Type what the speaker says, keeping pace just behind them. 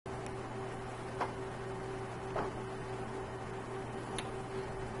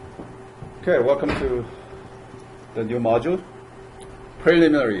Okay, welcome to the new module,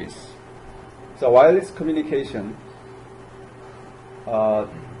 preliminaries. So wireless communication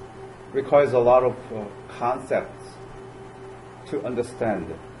requires a lot of concepts to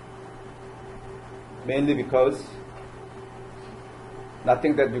understand, mainly because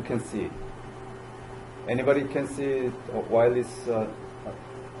nothing that you can see. Anybody can see wireless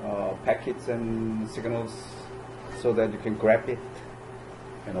packets and signals so that you can grab it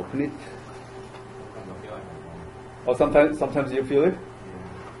and open it. Or sometimes you feel it?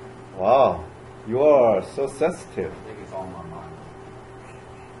 Yeah. Wow, you are so sensitive. I think it's all in my mind.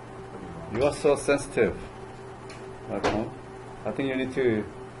 You are so sensitive. I think you need to.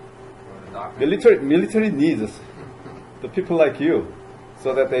 The military needs the people like you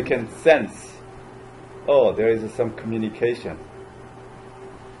so that they can sense. Oh, there is some communication.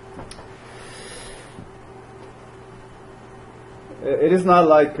 It is not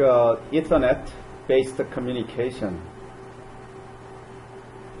like Ethernet-based communication.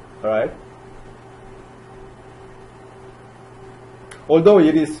 All right? Although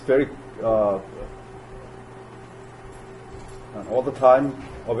it is very all the time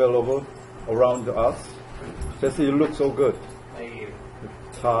available around us. Jesse, you look so good. Thank you.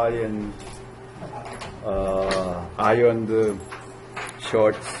 Tie and ironed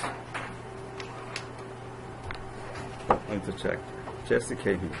shorts. I need to check. Jesse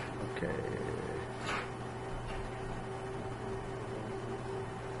came here. Okay.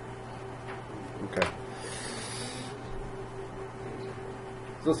 Okay.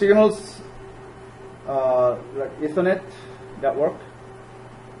 So signals like Ethernet network,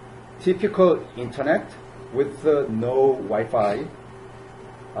 typical internet with no Wi-Fi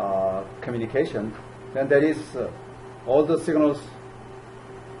communication, then that is all the signals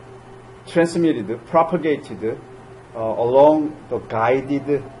transmitted, propagated along the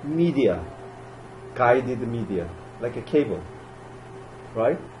guided media, like a cable,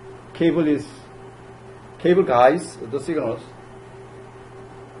 right? Cable guides the signals,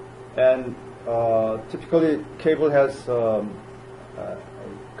 and typically cable has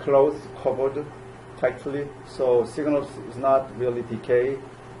cloth covered tightly, so signals is not really decay,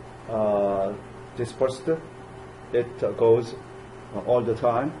 dispersed. It goes all the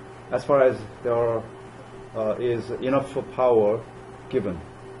time as far as there is enough power given.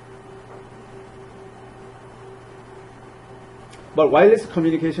 But wireless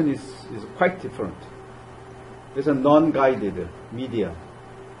communication is quite different. It's a non-guided media.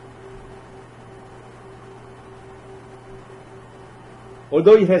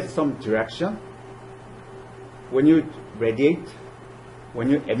 Although it has some direction, when you radiate, when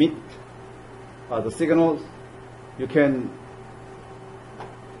you emit the signals, you can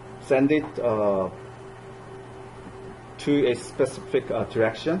send it to a specific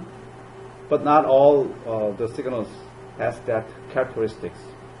direction, but not all the signals has that characteristics.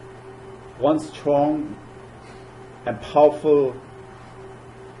 One strong and powerful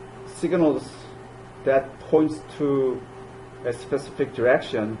signals that points to a specific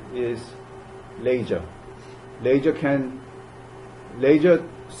direction is laser. Laser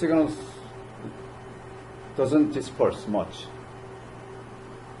signals doesn't disperse much.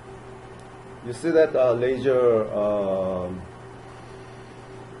 You see that laser,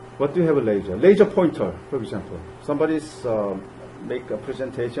 what do you have a laser? Laser pointer, for example. Somebody's make a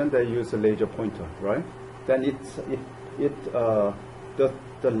presentation, they use a laser pointer, right? Then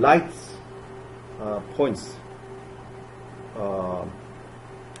the lights points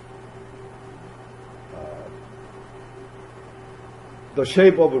the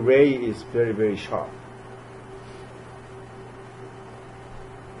shape of a ray is very, very sharp.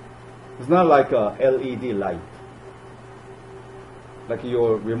 It's not like a LED light, like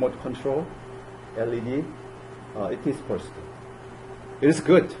your remote control LED. It is dispersed. It is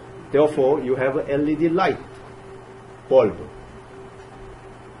good. Therefore, you have a LED light bulb.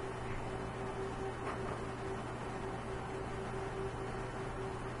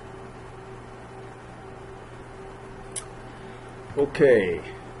 Okay,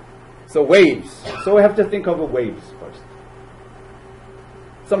 so waves. So we have to think of waves first.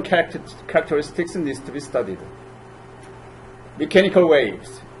 Some characteristics needs to be studied. Mechanical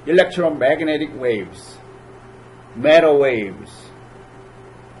waves, electromagnetic waves, matter waves.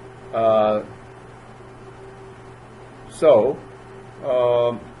 All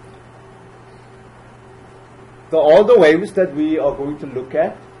the waves that we are going to look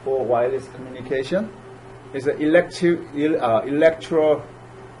at for wireless communication is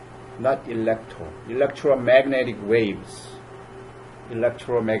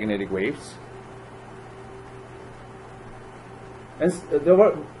electromagnetic waves. And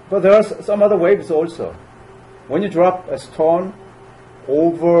but there are some other waves also. When you drop a stone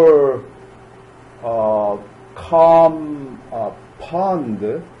over a calm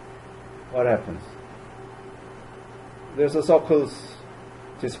pond, what happens? There's a circles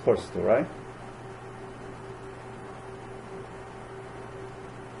dispersed, right?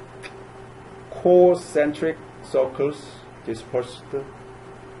 Concentric circles dispersed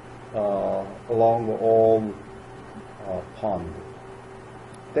along all pond.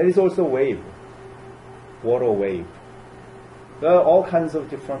 There is also wave, water wave. There are all kinds of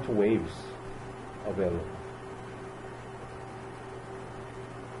different waves available.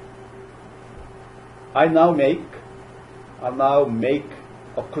 I now make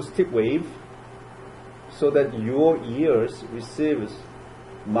acoustic wave so that your ears receives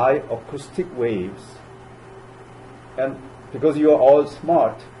my acoustic waves, and because you are all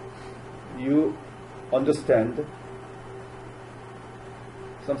smart, you understand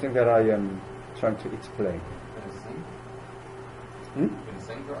something that I am trying to explain. Gonna sing? Hmm? Gonna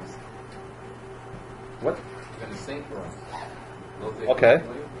sing for us? What? Gonna sing for us? Okay.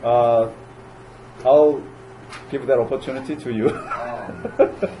 I'll give that opportunity to you.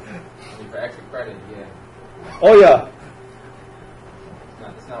 For extra credit, yeah. Oh yeah.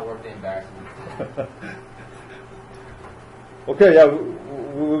 It's not worth the embarrassment. Okay, yeah,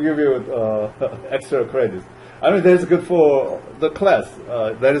 we will give you extra credit. I mean, that's good for the class.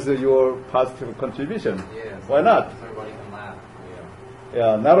 That is your positive contribution. Yeah. Why not? So everybody can laugh.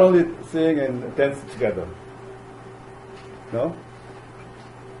 Yeah, not only sing and dance together. No?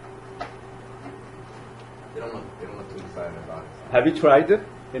 They don't look too excited about it. Have you tried it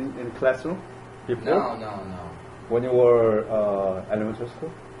in classroom before? No. When you were elementary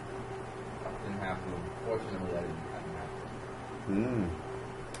school? Didn't have to. Fortunately, I didn't have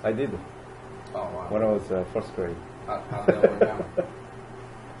to. I did. Oh, wow. When I was first grade. How's that work out?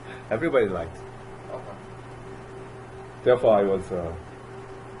 Everybody liked. Okay. Therefore, I was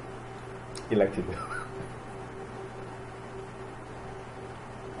elected.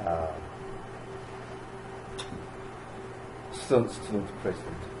 Student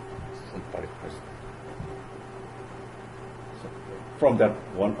president, student body president. So, from that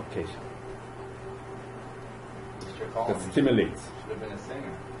one occasion, that stimulates. Should have been a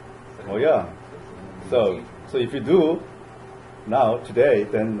singer. Oh yeah. So if you do now today,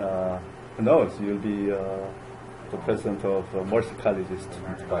 then who knows? You'll be the president of Mercy College's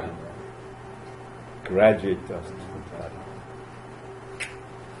student body, graduate student body.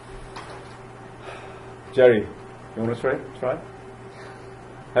 Jerry, you want to try?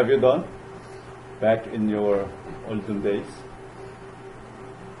 Have you done back in your olden days?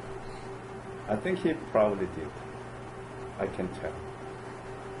 I think he probably did. I can tell.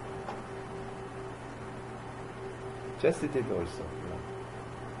 Jesse did also. Yeah.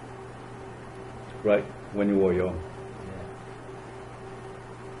 Right? When you were young.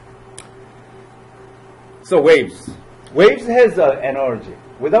 Yeah. So waves. Waves has energy.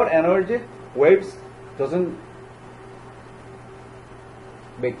 Without energy, waves doesn't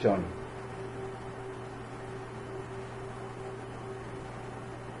make journey.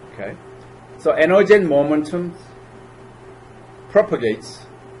 Okay? So energy and momentum propagates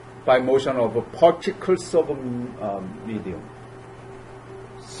by motion of particles of a medium.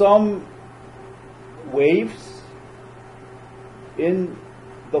 Some waves in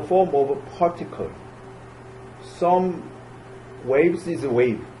the form of a particle. Some waves is a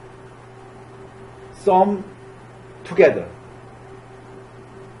wave. Some together.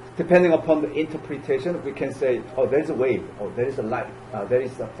 Depending upon the interpretation, we can say, oh, there is a wave, or there is a light, there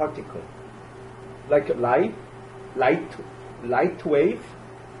is a particle. Like light wave,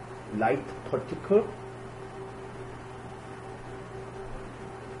 light particle,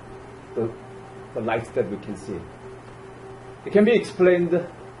 the lights that we can see. It can be explained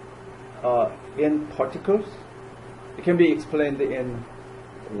in particles. It can be explained in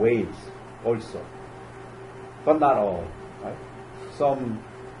waves also, but not all. Right? Some.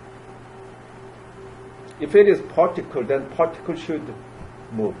 If it is particle, then particle should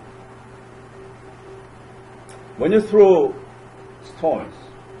move. When you throw stones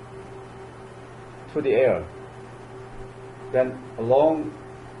to the air, then along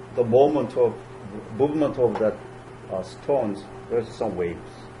the movement of that stones, there's some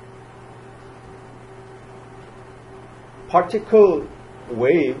waves. Particle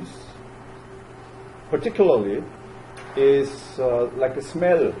waves, particularly, is like a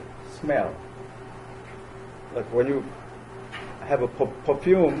smell. Like when you have a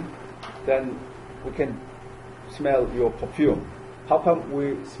perfume, then we can smell your perfume. How come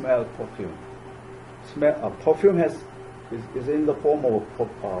we smell perfume? Perfume has is in the form of a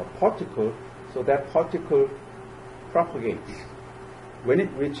particle, so that particle propagates. When it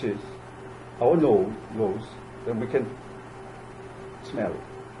reaches our nose, then we can smell it.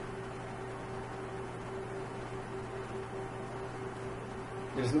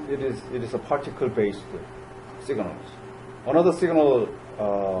 It is a particle-based signals. Another signal,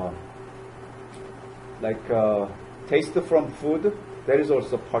 like taste from food, that is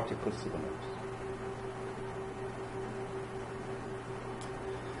also particle signals.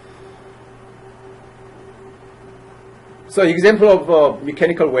 So example of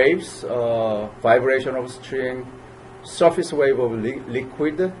mechanical waves, vibration of string, surface wave of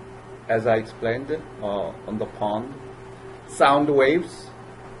liquid, as I explained on the pond, sound waves,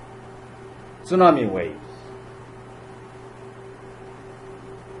 tsunami waves.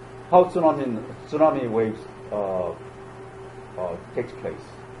 How tsunami waves takes place?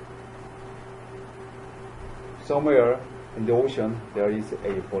 Somewhere in the ocean there is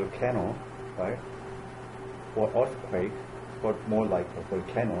a volcano, right? Or earthquake, but more like a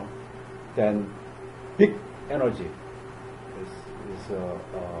volcano. Then big energy is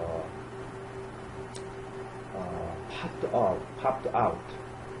popped out.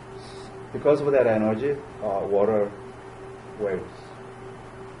 Because of that energy, water waves.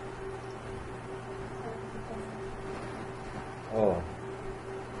 Oh,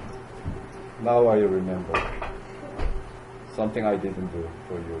 now I remember something I didn't do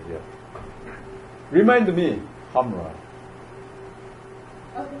for you yet. Remind me, Hamra.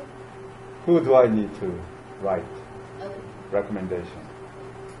 Okay. Who do I need to write Okay. recommendation?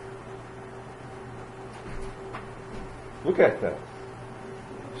 Look at that.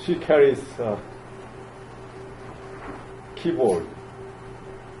 She carries a keyboard.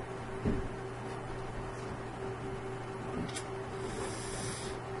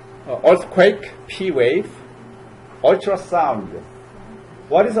 Earthquake, P wave, ultrasound.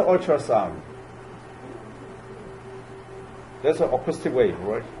 What is an ultrasound? That's an acoustic wave,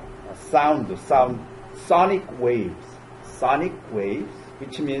 right? A sound, sonic waves. Sonic waves,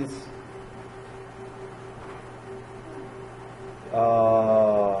 which means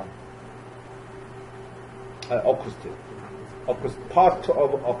acoustic, part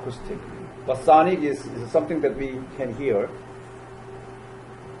of acoustic. But sonic is something that we can hear.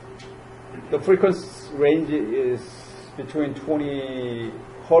 The frequency range is between 20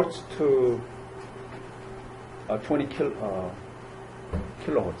 hertz to 20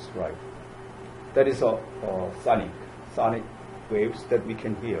 kilohertz, right? That is a sonic waves that we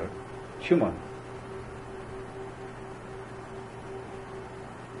can hear, human.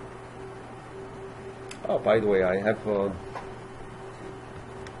 Oh, by the way, I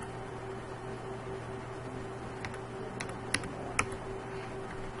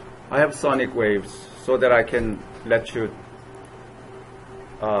have sonic waves so that I can let you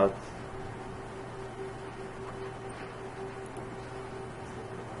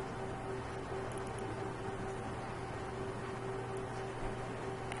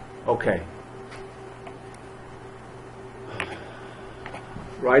okay.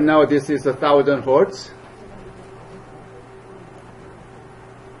 Right now this is 1,000 hertz.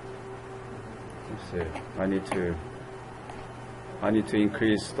 Let's see. I need to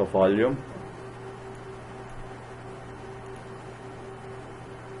increase the volume.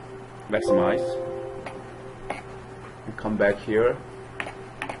 Maximize. And come back here.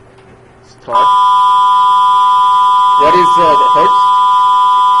 Start. What is the hertz?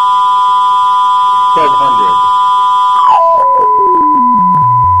 1200.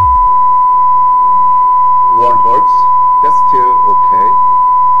 1 hertz. That's still okay.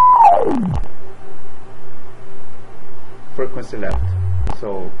 Frequency left. So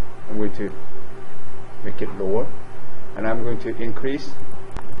I'm going to make it lower, and I'm going to increase.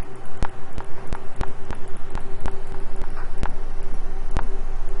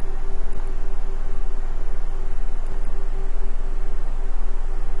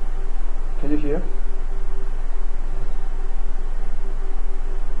 Can you hear?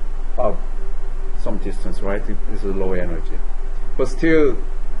 Oh, some distance, right? This is low energy, but still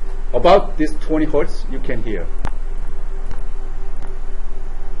about this 20 hertz you can hear.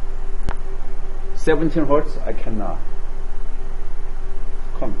 17 hertz I cannot.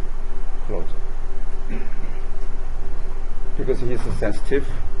 Come closer, because he is sensitive.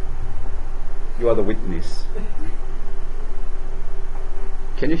 You are the witness.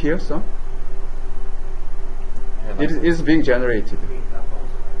 Can you hear some? It is being generated.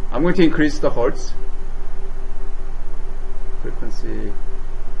 I'm going to increase the hertz. Frequency.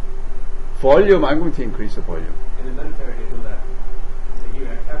 Volume, I'm going to increase the volume. In the military, they do that. They give you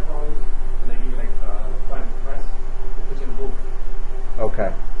like headphones, and they give you like button press to put your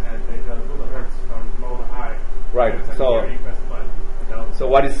So, already pressed the button. No. so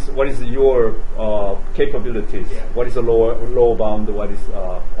what is your capabilities? Yeah. What is the lower bound? What is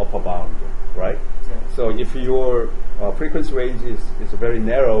upper bound? Right. Yeah. So if your frequency range is very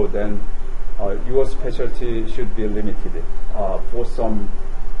narrow, then your specialty should be limited for some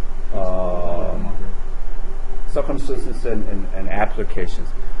circumstances and applications.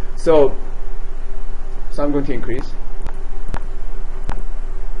 So I'm going to increase.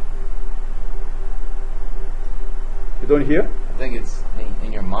 You don't hear? I think it's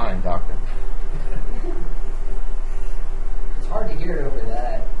in your mind, doctor. It's hard to hear it over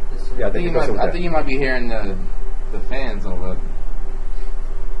that. Yeah, I think you might be hearing the fans over.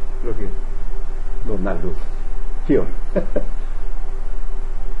 Look here. No, not look. Here.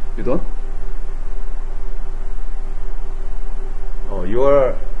 You don't? Oh,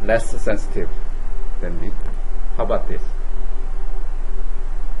 you're less sensitive than me. How about this?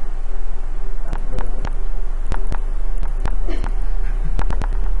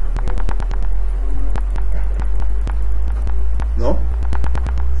 No?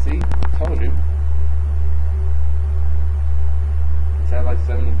 See, told you. It's at like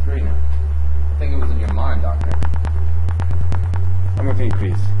 73 now. I think it was in your mind, doctor. I'm going to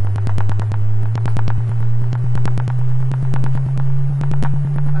increase.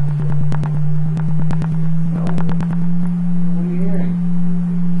 No. What are you hearing?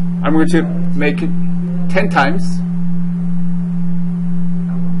 I'm going to make it 10 times.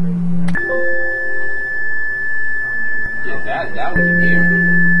 Yeah, that was in here.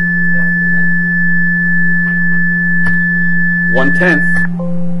 1/10.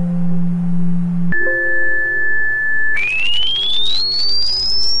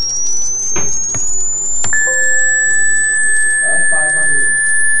 Like 500.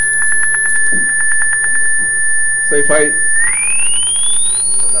 So if I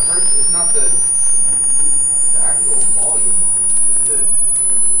But the hertz, it's not the actual volume. It's the.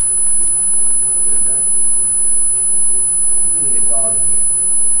 We need a dog in here.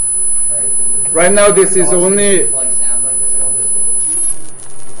 Right? right now this is Dogs only like sounds like this.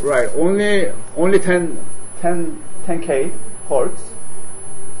 right only 10k hertz,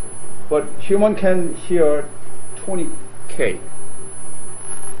 but human can hear 20k.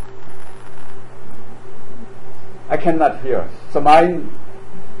 I cannot hear. So mine,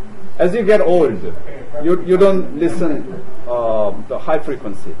 as you get old, you don't listen the high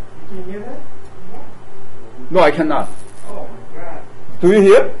frequency. Can you hear that? No, I cannot. Oh my god. Do you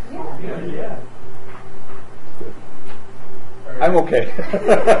hear? Yeah. I'm okay.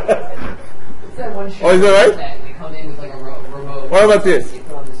 It's that one show Oh, is that right? that they come in with like a remote. What about this? They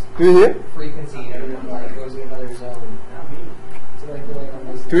put on this Do you hear? frequency and everyone like goes to another zone. Not me. So like they're like on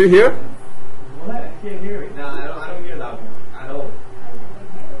this. Do you hear? What? I can't hear it. No, I don't hear loud at all.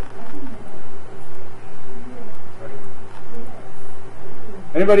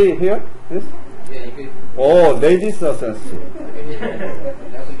 Anybody hear this? Yeah, you could. Oh, ladies are sensitive. You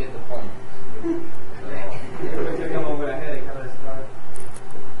definitely get the point. Come on with a headache. How does it start?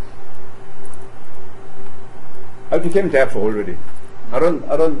 I became deaf already. I don't.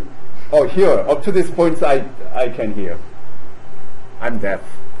 Oh, here up to this point, I can hear. I'm deaf.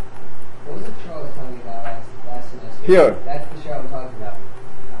 What was the show I was telling you about last semester? Here. That's the show I'm talking about.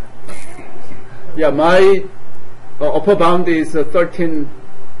 Yeah, my upper bound is 13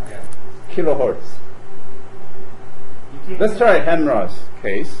 Okay. kilohertz. You can't Let's hear try Hamra's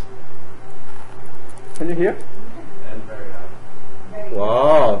case. Can you hear? And very loud.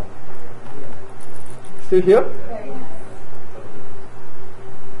 Wow. Still here?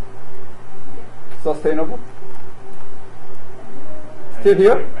 Sustainable? Still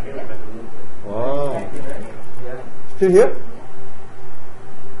here? I hear it better than you. Wow. Yeah. Still here?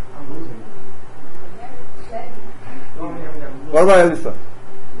 I'm losing it. What about Elisa?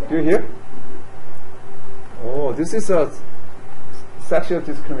 Do you hear? Oh, this is a sexual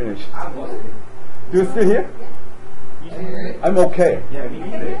discrimination. I'm losing it. Do you still hear? You can hear it? I'm okay. Yeah, me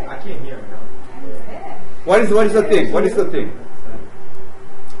neither. I can't hear it now. What is the thing? What is the thing?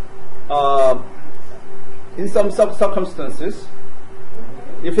 In some circumstances,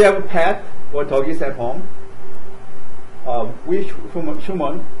 if you have a pet or doggies at home, we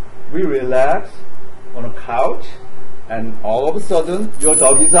human, we relax on a couch, and all of a sudden your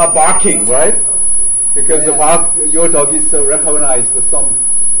doggies are barking, right? Because your doggies recognize some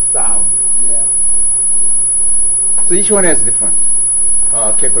sound. Yeah. So each one has different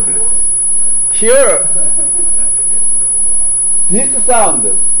capabilities. Here, this sound,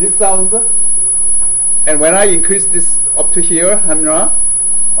 and when I increase this up to here, Hamra,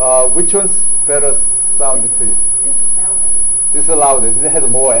 which one's better sound to you? This is louder. This is louder. This has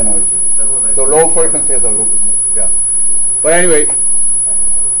more energy. So low frequency has a little bit more. Yeah. But anyway,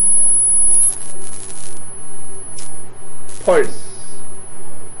 pulse.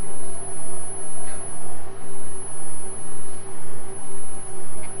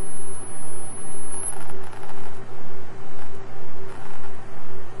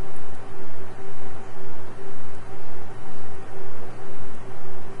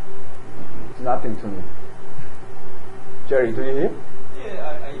 It's nothing to me. Jerry, do you hear?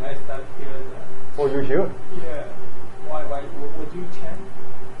 Yeah, I start hearing that. Oh, you hear? Yeah. Why, would you chant?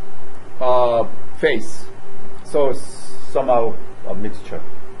 Face. So somehow a mixture.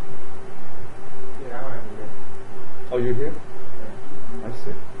 Yeah, I want to hear. Oh, you hear? I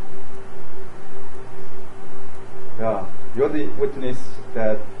see. Yeah, you're the witness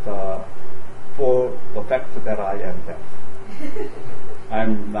that for the fact that I am deaf.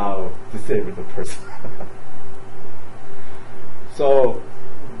 I'm now disabled person. So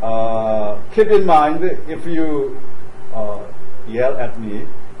keep in mind, if you yell at me,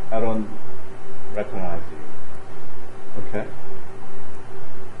 I don't recognize you. Okay?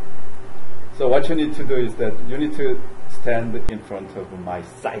 So what you need to do is that you need to stand in front of my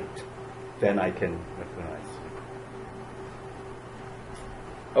sight. Then I can recognize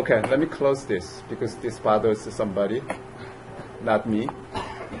you. Okay, let me close this because this bothers somebody, not me.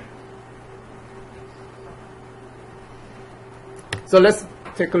 So let's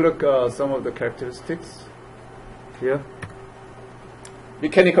take a look at some of the characteristics here.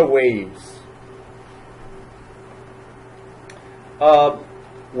 Mechanical waves.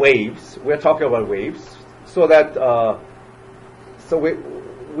 Waves. We're talking about waves, so that so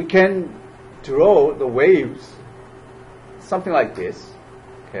we can draw the waves something like this.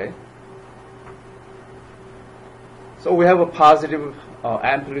 Okay. So we have a positive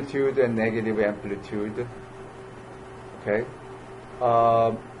amplitude and negative amplitude. Okay.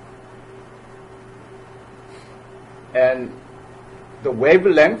 And the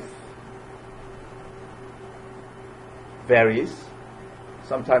wavelength varies,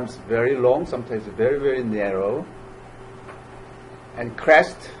 sometimes very long, sometimes very, very narrow, and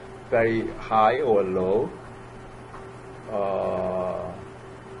crest very high or low,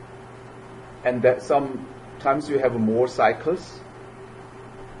 and that sometimes you have more cycles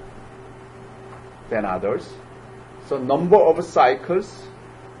than others. So number of cycles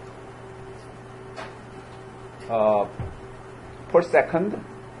per second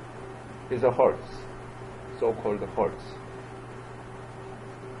is a hertz, so-called hertz.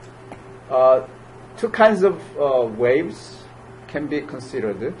 Two kinds of waves can be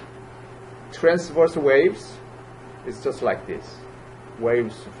considered. Transverse waves is just like this.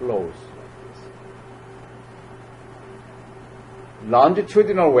 Waves flows like this.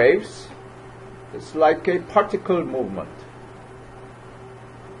 Longitudinal waves is like a particle movement.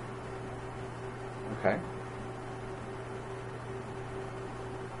 Okay.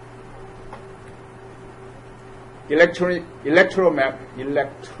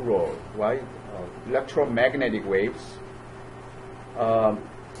 Electromagnetic waves.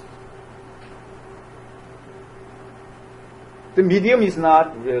 The medium is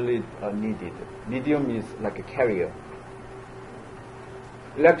not really needed. Medium is like a carrier.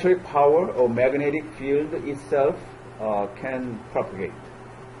 Electric power or magnetic field itself can propagate.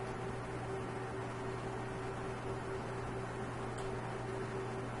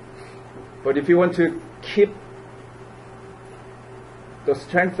 But if you want to keep the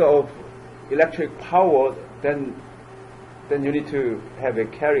strength of electric power, then you need to have a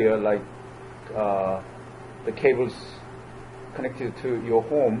carrier like the cables connected to your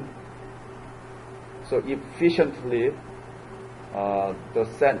home. So efficiently, the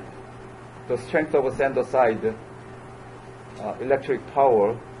strength of a sender side electric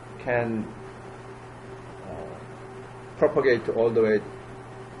power can propagate all the way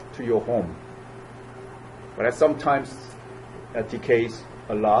to your home. But sometimes it decays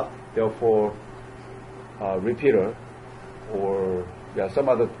a lot, therefore repeater or some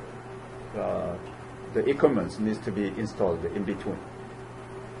other the equipment needs to be installed in between.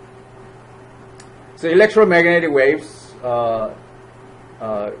 So electromagnetic waves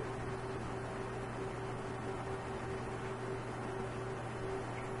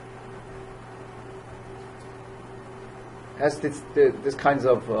has this kinds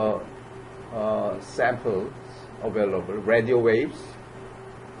of samples available. Radio waves,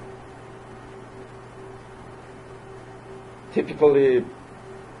 typically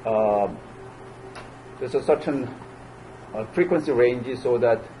there's a certain frequency range, so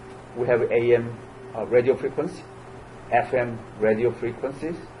that we have AM radio frequency, FM radio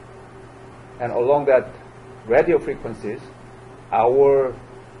frequencies, and along that radio frequencies, our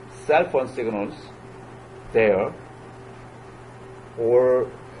cell phone signals there or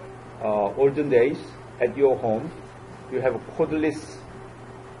olden days at your home, you have cordless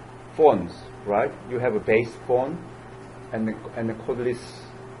phones, right? You have a base phone and a cordless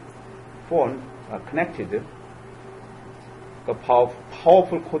phone connected. The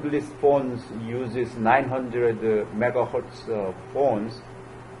powerful cordless phones uses 900 megahertz phones.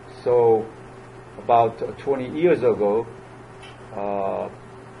 So about 20 years ago,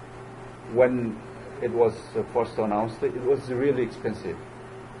 when it was first announced, it was really expensive.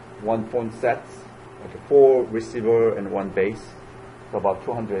 One phone set, like a 4 receiver and 1 base, for about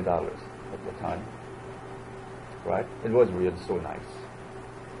 $200 at the time. Right? It was really so nice.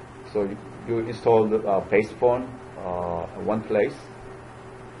 So you install the base phone one place,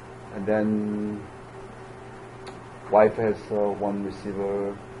 and then wife has one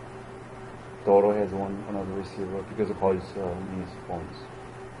receiver, daughter has another receiver, because the boys use phones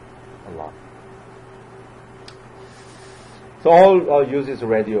a lot. So all uses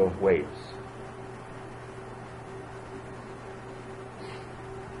radio waves.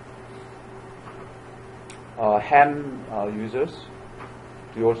 Ham users.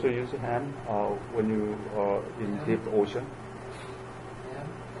 Do you also use ham when you are in deep ocean?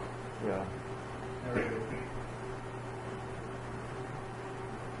 Yeah.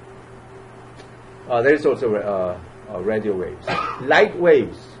 There is also radio waves. Light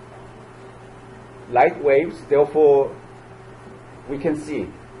waves. Light waves, therefore, we can see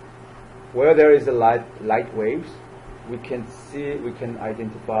where there is a light waves. We can see, we can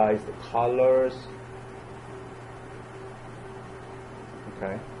identify the colors.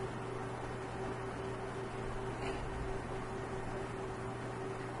 Okay.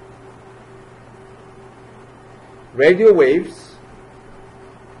 Radio waves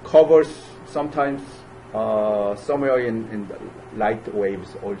covers sometimes somewhere in the light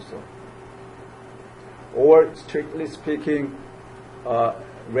waves also. Or strictly speaking,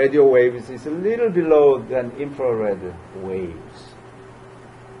 radio waves is a little below than infrared waves.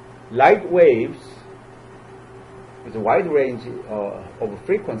 Light waves is a wide range of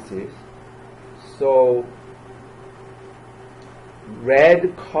frequencies. So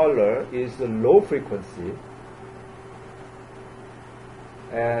red color is a low frequency,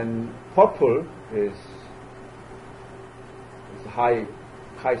 and purple is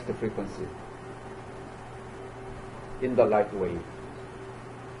highest frequency in the light wave.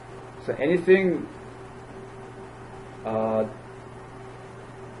 So anything,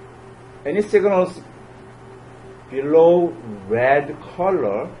 any signals below red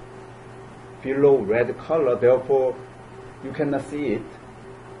color, therefore you cannot see it.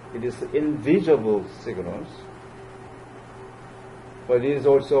 It is invisible signals, but it is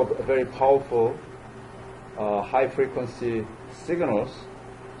also very powerful, high frequency signals.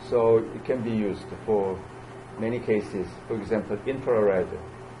 So it can be used for many cases. For example, infrared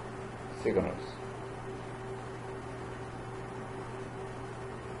signals.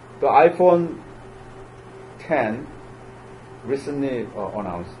 The iPhone 10 recently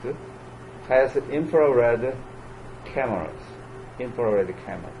announced has infrared cameras.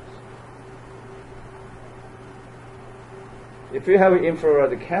 If you have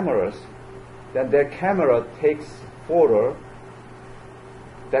infrared cameras, then that camera takes photo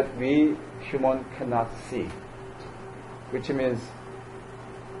that we human cannot see, which means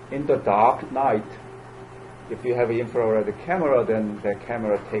in the dark night, if you have an infrared camera, then the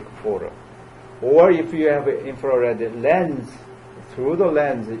camera takes photo. Or if you have an infrared lens, through the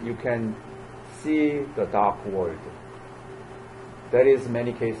lens you can see the dark world. That is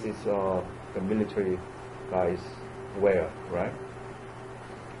many cases the military guys wear, right?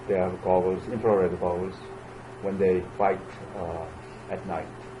 They have goggles, infrared goggles, when they fight at night.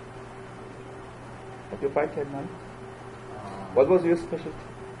 Have you fight at night? What was your specialty?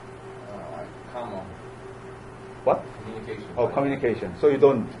 Commo. What? Communication. Oh, communication. So you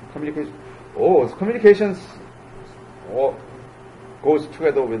don't communication. Oh, communications goes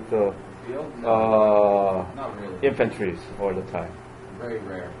together with the Field? No, not really. infantries all the time. Very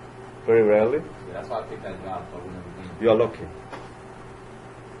rare. Very rarely. Yeah, that's why I picked that job, so I wouldn't have been. You are lucky.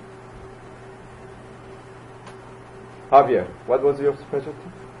 Javier, what was your specialty?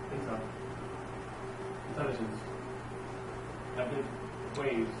 I think so. Intelligence. I think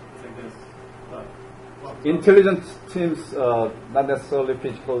waves like this. But Intelligence teams not necessarily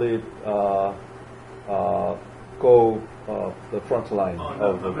physically go the front line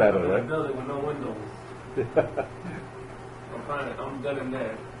of the battle, I'm in a right? building with no windows. I'm good in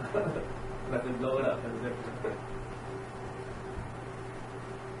there. Let them blow it up. That's different.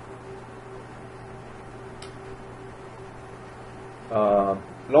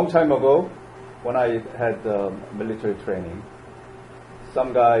 Long time ago, when I had military training,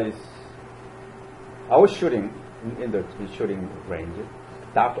 some guys, I was shooting in the shooting range,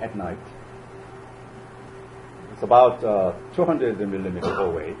 dark at night. It's about 200 millimeter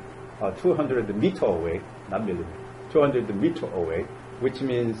away, 200 meter away, not millimeter, 200 meter away, which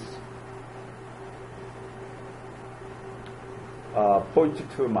means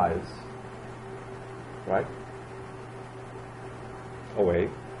 0.2 miles, right? Away.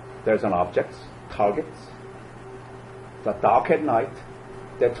 There's an object, targets. It's dark at night.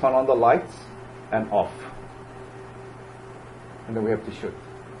 They turn on the lights and off. And then we have to shoot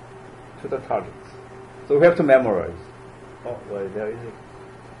to the targets. So we have to memorize. Oh, well, there is it.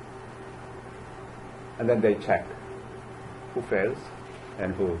 And then they check who fails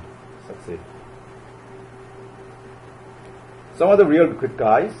and who succeeds. Some of the real good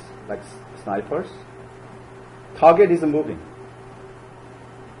guys, like snipers, target is moving.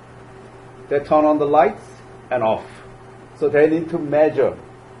 They turn on the lights and off. So they need to measure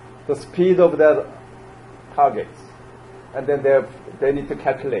the speed of their targets. And then they need to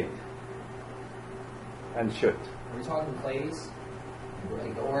calculate and shoot. Are we talking plays?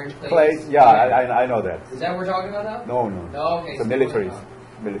 Like the orange plays? Plays, yeah, I know that. Is that what we're talking about now? No. No, okay. It's a so military.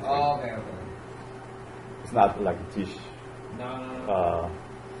 military. Oh, okay. It's not like a dish. No.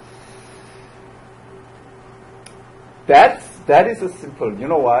 That is a simple. You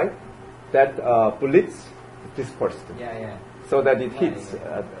know why? That bullets dispersed. Yeah. So that it hits.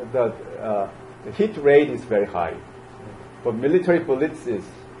 The hit rate is very high. But military bullets is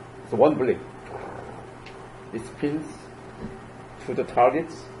one bullet. It spins to the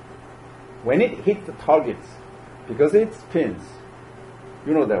targets. When it hits the targets, because it spins,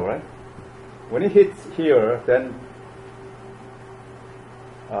 you know that, right? When it hits here, then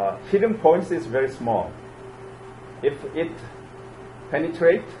hidden points is very small. If it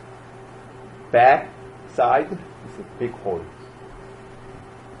penetrates back side, it's a big hole.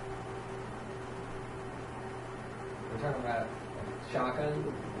 We're talking about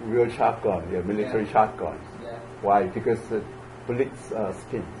shotgun? Real shotgun, yeah, military shotguns. Yeah. Why? Because the bullets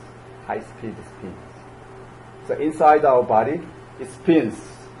spins, high speed spins. So inside our body, it spins.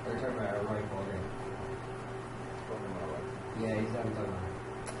 We're talking about a rifle, okay. Yeah, he's talking about.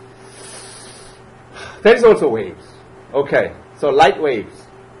 There is also waves. Okay, so light waves.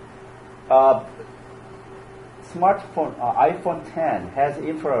 Smartphone, iPhone 10 has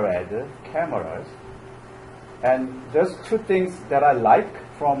infrared cameras, and there's two things that I like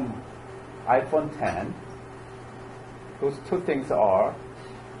from iPhone 10. Those two things are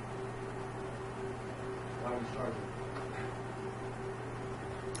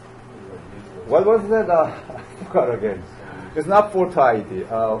what was that? I forgot again. It's not photo ID.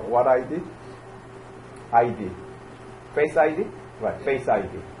 What ID? ID. Face ID? Right, Face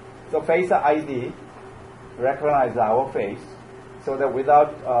ID. So Face ID recognizes our face so that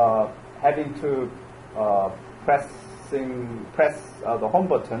without having to press the home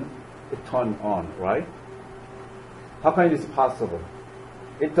button, it turns on, right? How come it is possible?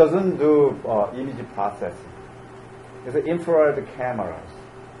 It doesn't do image processing. It's infrared cameras.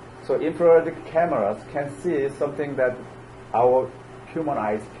 So infrared cameras can see something that our human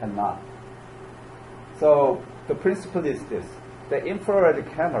eyes cannot. So the principle is this. The infrared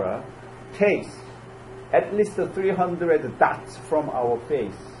camera takes at least 300 dots from our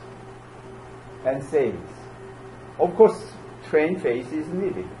face and saves. Of course, trained face is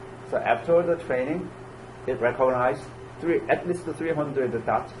needed. So after the training, it recognizes at least 300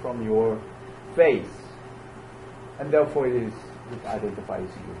 dots from your face. And therefore it identifies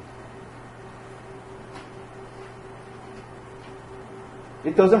you.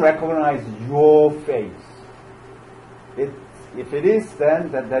 It doesn't recognize your face. If it is,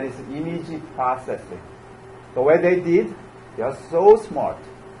 then that is image processing. The way they did, they are so smart.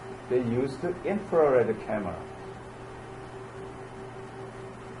 They used the infrared camera.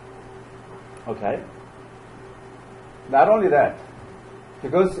 Okay. Not only that,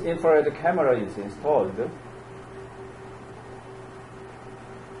 because infrared camera is installed,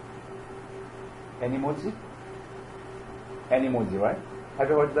 Animoji, right? Have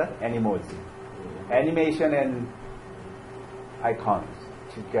you heard that? Animoji. Animation and icons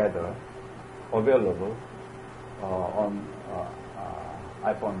together available on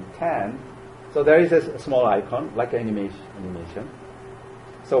iPhone 10. So there is a small icon like animation.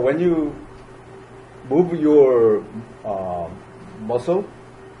 So when you move your muscle,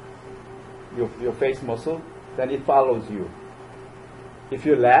 your face muscle, then it follows you. If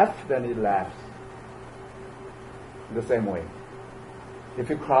you laugh, then it laughs the same way. If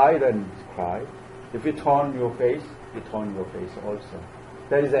you cry, then it cries. If you turn your face, you turn your face also.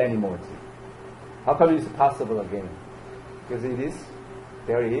 That is Animoji. How come it's possible again? Because it is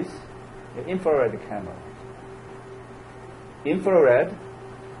there is an infrared camera. Infrared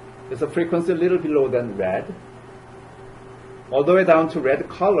is a frequency a little below than red. All the way down to red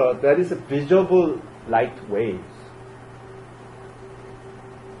color, that is a visible light waves.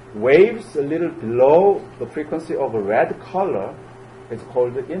 Waves a little below the frequency of a red color is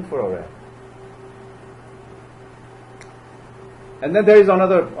called infrared. And then there is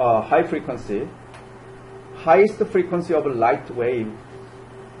another high frequency. Highest frequency of a light wave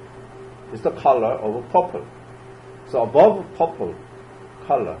is the color of purple. So above purple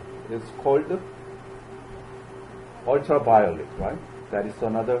color is called ultraviolet, right? That is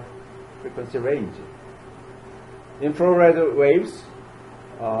another frequency range. Infrared waves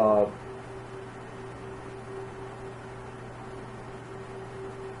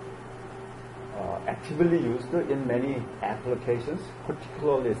actively used in many applications,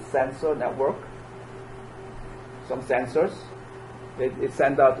 particularly sensor network. Some sensors, it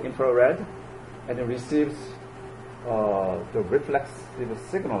sends out infrared and it receives the reflexive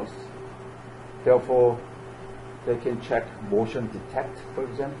signals. Therefore, they can check motion detect, for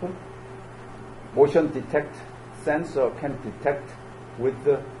example. Motion detect sensor can detect with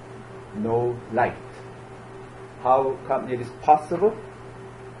no light. How come it is possible?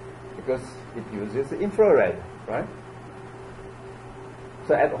 Because it uses infrared, right?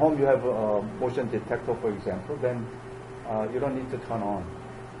 So at home you have a motion detector, for example, then you don't need to turn on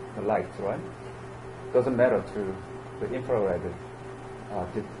the lights, right? Doesn't matter to the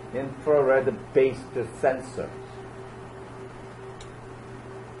infrared-based sensors.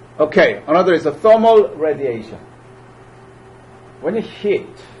 Okay, another is a thermal radiation. When you heat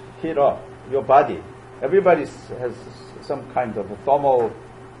up your body, everybody has some kind of thermal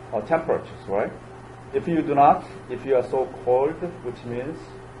temperatures, right? If you do not, if you are so cold, which means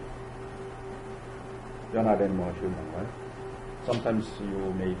you're not anymore human, right? Sometimes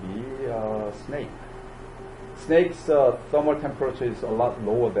you may be a snake. Snake's thermal temperature is a lot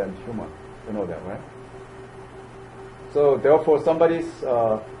lower than human. You know that, right? So therefore, somebody's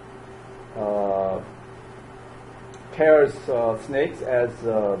pairs snakes as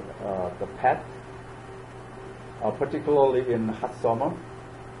the pet, particularly in hot summer.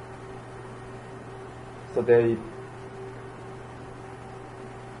 So they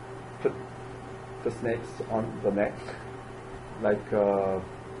put the snakes on the neck, like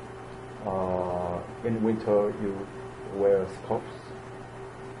in winter you wear scarves,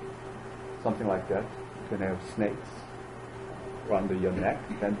 something like that. You can have snakes around your neck,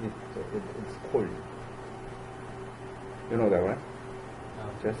 then it's cold. You know that, right? No,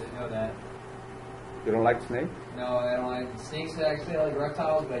 Yes? I didn't know that. You don't like snakes? No, I don't like snakes. Actually, I like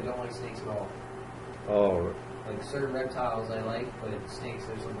reptiles, but I don't like snakes at all. Oh, Like certain reptiles I like, but snakes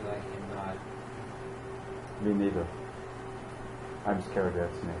are something I cannot. me neither. I'm scared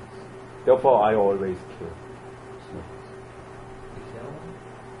of snakes. Therefore, I always kill snakes. You kill them?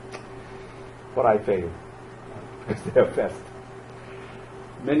 But I fail because they are fast.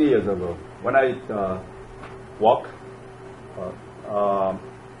 Many years ago, when I walk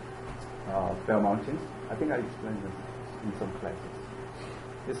Bear Mountains, I think I explained this in some classes.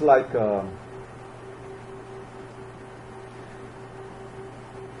 It's like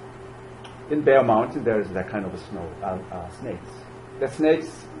in Bear Mountain, there is that kind of snakes. The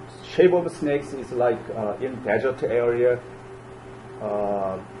shape of snakes is like in desert area.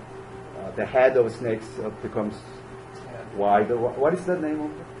 The head of snakes becomes wider. What is the name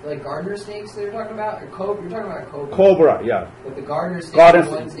of it? Like gardener snakes that you're talking about? Or cobra? You're talking about cobra. Cobra, yeah. But the gardener snakes Garden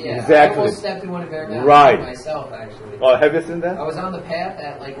are ones, snake, yeah. exactly. I almost stepped in one of Bear Mountain Right. myself, actually. Oh, have you seen that? I was on the path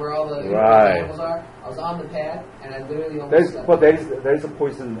at like where all the Right. animals are. I was on the path and I literally almost stepped. But there is a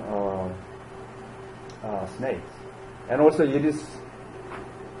poison snakes, and also it is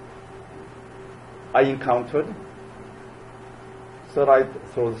I encountered. So I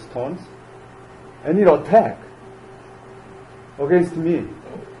throw stones, and it attack against me.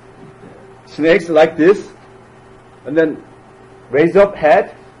 Snakes like this, and then raise up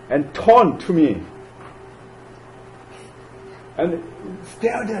head and turn to me, and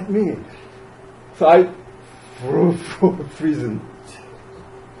stared at me. So I freezing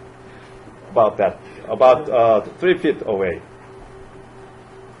about 3 feet away.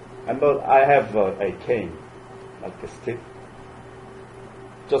 And but I have a cane, like a stick,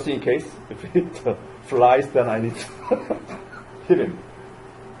 just in case if it flies, then I need to hit him.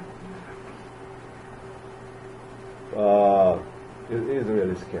 It is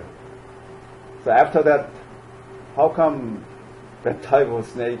really scary. So after that, how come that type of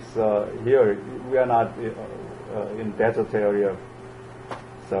snakes here? We are not in desert area,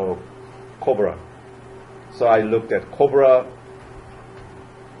 so cobra. So I looked at cobra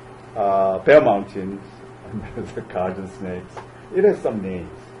Bear Mountains, and there's the garden snakes. It has some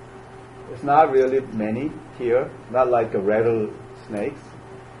names. It's not really many here, not like a rattlesnakes.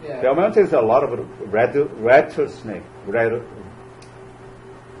 Yeah. Bear Mountains are a lot of rattlesnakes,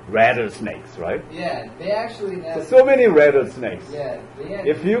 right? Yeah, they actually have. So many rattlesnakes. Yeah,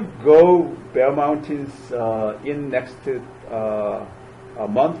 If you go Bear Mountains in next a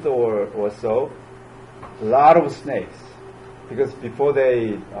month or so, a lot of snakes, because before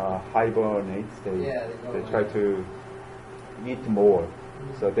they hibernate, they try to eat more,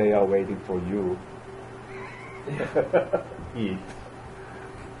 so they are waiting for you. Eat.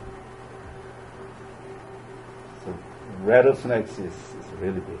 So rattlesnakes is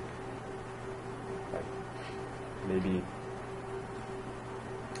really big, like maybe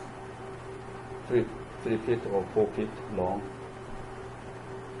 3 feet or 4 feet long.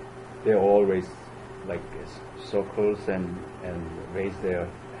 They always like circles and raise their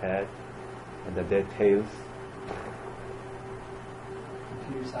head, and then their tails.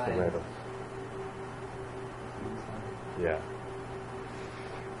 Computer The science. rattle. Yeah.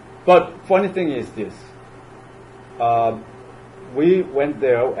 But funny thing is this. We went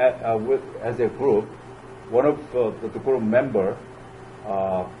there as a group. One of the group member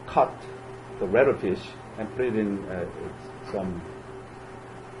caught the rattlefish and put it in some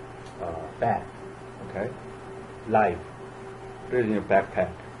bag, okay, live, put it in a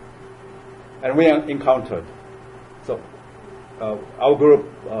backpack, and we encountered. So our group,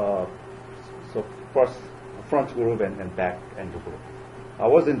 so first front group and back end group. I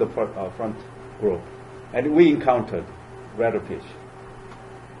was in the front group, and we encountered rattlefish.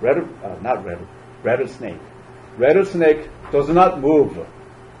 Rattlesnake. Rattlesnake does not move,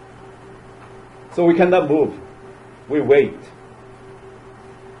 so we cannot move. We wait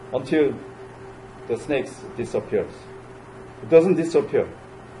until the snake disappears. It doesn't disappear.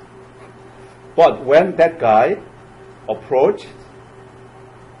 But when that guy approached,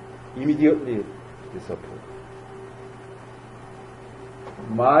 immediately disappeared.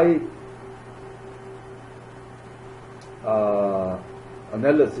 My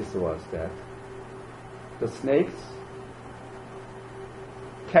analysis was that the snakes,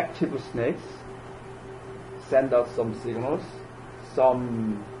 captive snakes, send out some signals,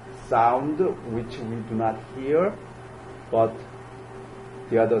 some sound which we do not hear, but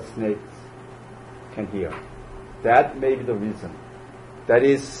the other snakes can hear. That may be the reason. That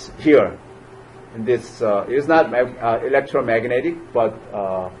is here. In this, it's not electromagnetic, but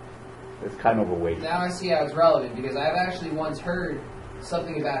it's kind of a wave. Now I see how it's relevant, because I've actually once heard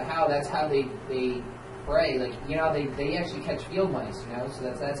something about how that's how they prey. Like, you know, they actually catch field mice, you know, so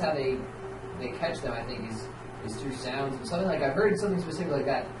that's how they catch them, I think, is through sounds or something. Like, I've heard something specific like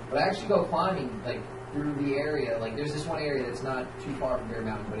that. But I actually go climbing, like, through the area. Like, there's this one area that's not too far from Bear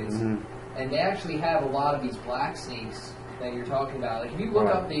Mountain, but it's and they actually have a lot of these black snakes that you're talking about. Like, if you look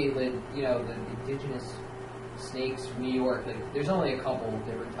up the indigenous snakes from New York, like, there's only a couple of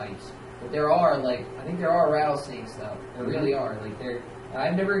different types. But there are, like, I think there are rattlesnakes, though. There really are. Like,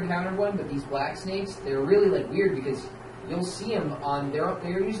 I've never encountered one, but these black snakes, they're really, like, weird, because you'll see them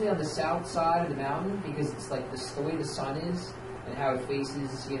they're usually on the south side of the mountain, because it's, like, the way the sun is and how it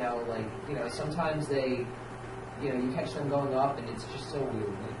faces, sometimes they, you catch them going up, and it's just so weird.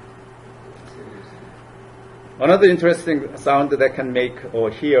 Like, seriously. Another interesting sound that can make or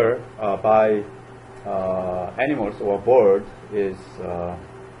hear by animals or bird is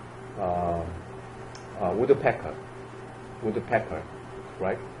woodpecker. Woodpecker,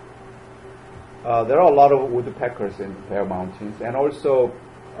 right? There are a lot of woodpeckers in Bear Mountains, and also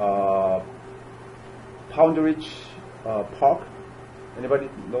Pound Ridge Park. Anybody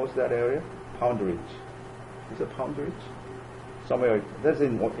knows that area? Pound Ridge. Is it Pound Ridge? Somewhere that's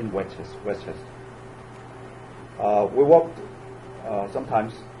in Westchester. We walked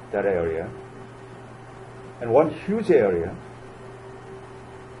sometimes that area, and one huge area,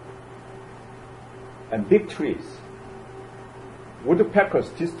 and big trees. Woodpeckers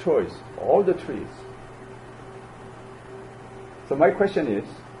destroys all the trees. So my question is,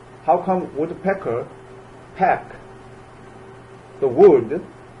 how come woodpecker pack the wood?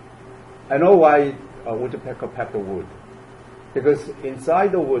 I know why woodpecker pack the wood. Because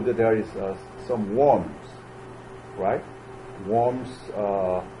inside the wood there is some worms, right? Worms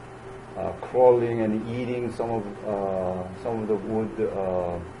crawling and eating some of the wood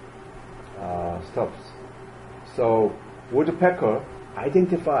stuffs. So woodpecker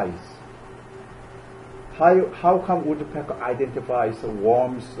identifies. How come woodpecker identifies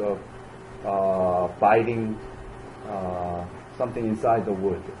worms biting something inside the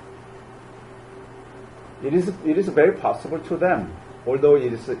wood? It is very possible to them, although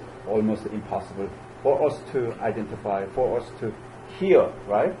it is almost impossible for us to identify, for us to hear,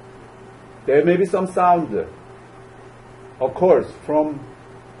 right? There may be some sound, of course, from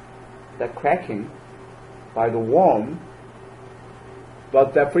that cracking by the worm,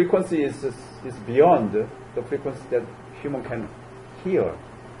 but that frequency is beyond the frequency that human can hear.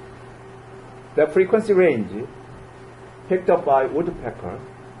 That frequency range picked up by woodpecker,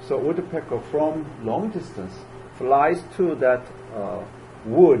 so woodpecker from long distance flies to that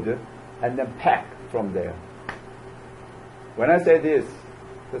wood and then peck from there. When I say this,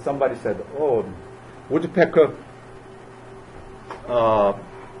 somebody said, oh, woodpecker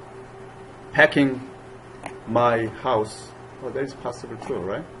pecking my house. Well, that is possible too,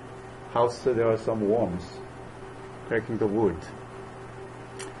 right? House, there are some worms cracking the wood.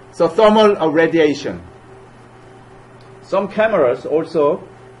 So thermal radiation. Some cameras also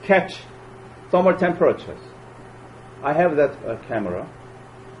catch thermal temperatures. I have that camera.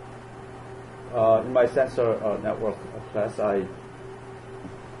 In my sensor network class, I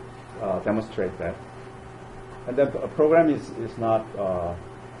demonstrate that. And the program is not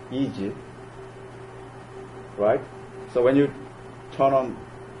easy, right? So when you turn on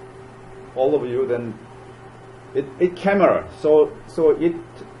all of you, then it camera. So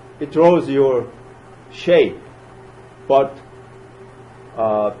it draws your shape, but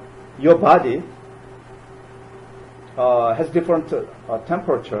your body has different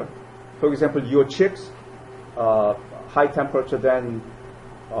temperature. For example, your cheeks high temperature than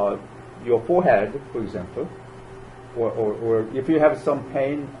your forehead, for example, or if you have some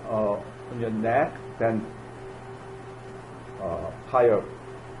pain on your neck, then higher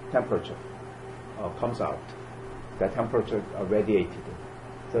temperature comes out. That temperature radiated.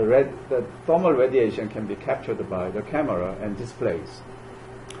 So the thermal radiation can be captured by the camera and displays.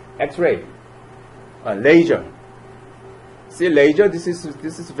 X-ray, laser. See, laser. This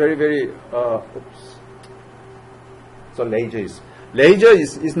is very very. Oops. So laser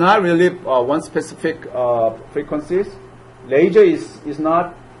is not really one specific frequencies. Laser is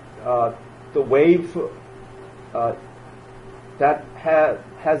not the wave that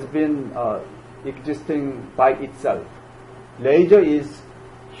has been existing by itself. Laser is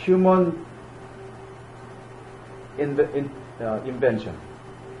human invention,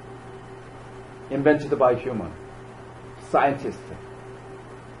 invented by human scientists.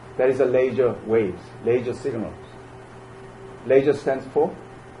 There is a laser waves, laser signals. Laser stands for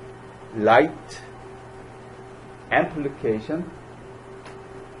light amplification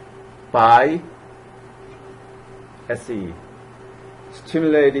by SE,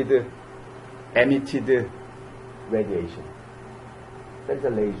 stimulated emitted radiation. That is a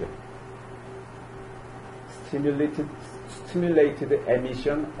laser. Stimulated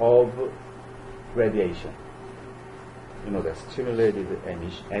emission of radiation. You know that stimulated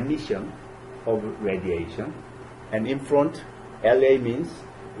emission of radiation. And in front, LA means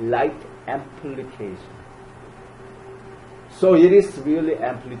light amplification. So it is really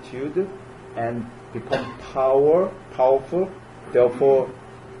amplitude and become powerful. Therefore,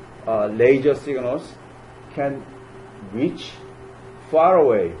 laser signals can reach far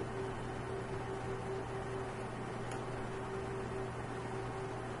away.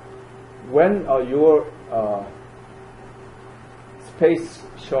 When your space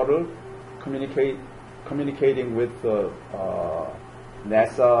shuttle communicating with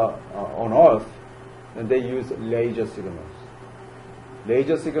NASA on Earth, and they use laser signals.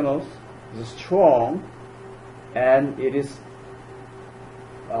 Laser signals is strong, and it is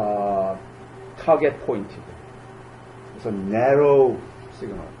target pointed. It's a narrow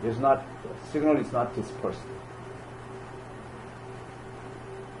signal. Signal is not dispersed.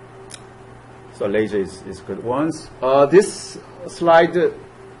 So laser is good ones. This slide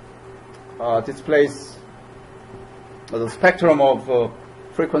displays the spectrum of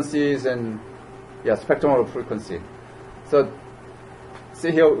frequencies and spectrum of frequency. So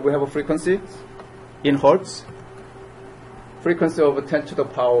see here we have a frequency in hertz, frequency of 10 to the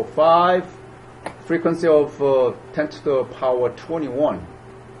power 5, frequency of 10 to the power 21.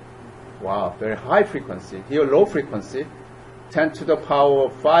 Wow, very high frequency. Here low frequency, 10 to the power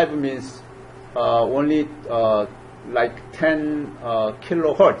 5 means only like 10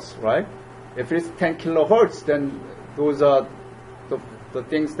 kilohertz, right? If it's 10 kilohertz, then those are the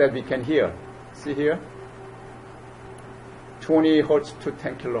things that we can hear. See here? 20 hertz to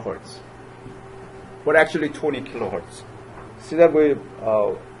 10 kilohertz. But actually 20 kilohertz. See that we,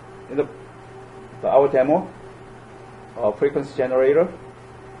 in our demo, frequency generator,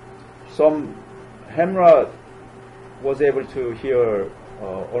 some camera was able to hear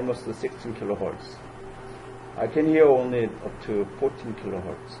almost 16 kilohertz. I can hear only up to 14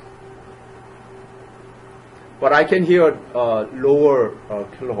 kilohertz. But I can hear lower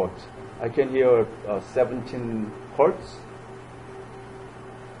kilohertz. I can hear 17 hertz.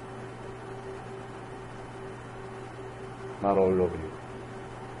 Not all of you.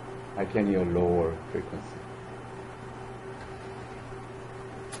 I can hear lower frequency.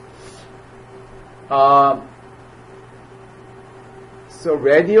 So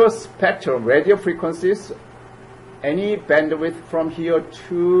radio spectrum, radio frequencies, any bandwidth from here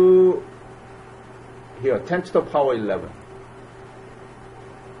to here, 10 to the power 11.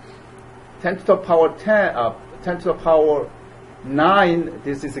 10 to the power 10 to the power 9,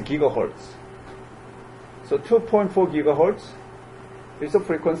 this is a gigahertz. So 2.4 gigahertz is the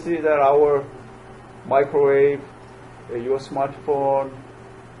frequency that our microwave, your smartphone,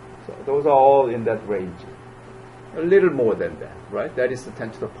 so those are all in that range. A little more than that, right? That is the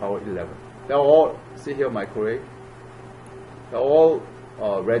 10 to the power 11. They're all, see here, microwave. They're all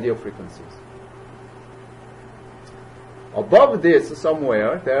radio frequencies. Above this,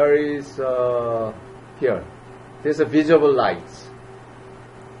 somewhere, there is here. There's a visible light.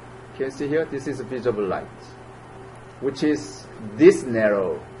 Can you see here? This is a visible light, which is this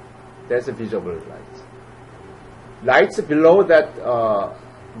narrow. There's a visible light. Lights below that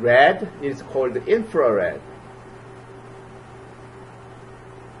red is called infrared.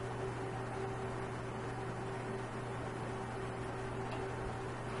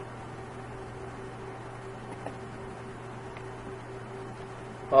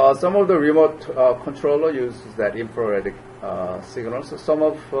 Some of the remote controller uses that infrared signals. Some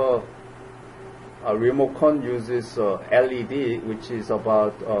of remote con uses LED, which is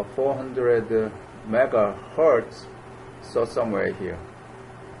about 400 megahertz. So somewhere here,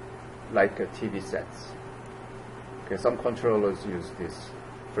 like TV sets. Okay, some controllers use these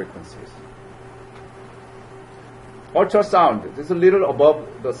frequencies. Ultrasound. This is a little above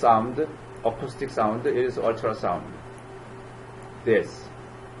the sound, acoustic sound. It is ultrasound. This.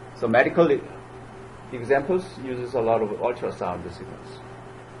 So medical examples uses a lot of ultrasound signals.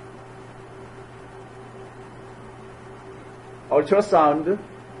 Ultrasound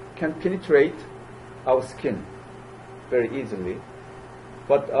can penetrate our skin very easily,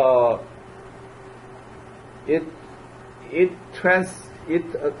 but it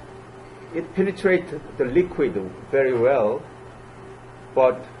penetrates the liquid very well,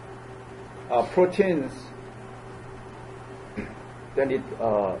 but proteins, then it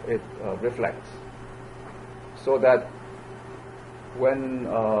reflects, so that when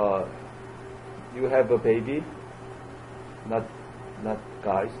you have a baby, not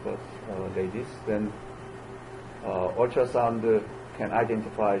guys but ladies, then ultrasound can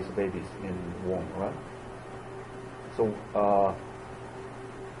identify the babies in womb, right? So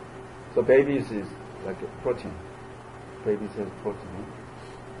babies is like a protein. Babies has protein.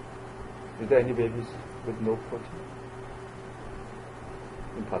 Right? Is there any babies with no protein?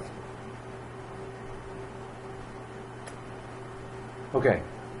 Impossible. Okay.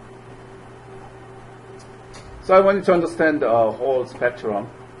 So I wanted to understand the whole spectrum.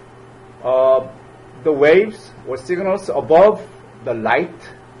 The waves or signals above the light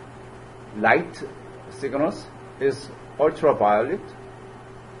signals is ultraviolet,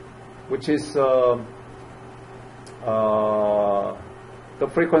 which is the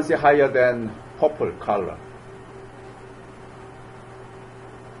frequency higher than purple color.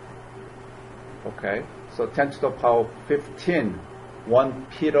 Okay, so 10 to the power 15, 1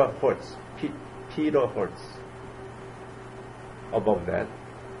 petahertz, petahertz above that.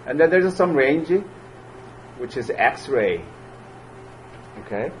 And then there's some range, which is X-ray.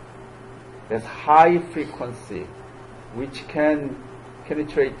 Okay, there's high frequency, which can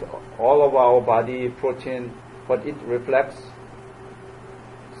penetrate all of our body protein, but it reflects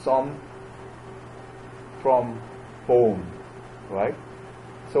some from bone, right?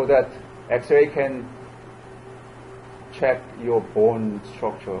 So that X-ray can check your bone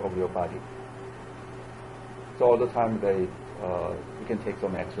structure of your body. So all the time you can take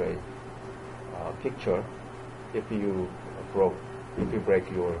some X-ray picture if you break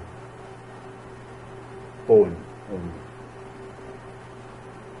your bone.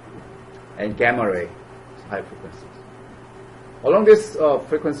 And gamma ray, high frequencies. Along this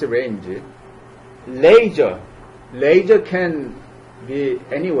frequency range, laser can be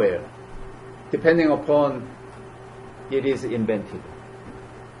anywhere, depending upon it is invented.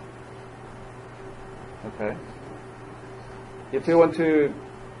 Okay. If you want to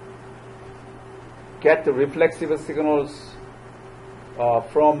get the reflexive signals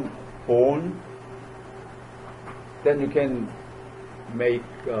from bone, then you can make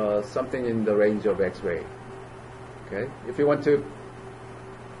something in the range of X-ray. Okay. If you want to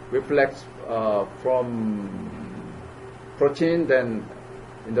reflect from protein, then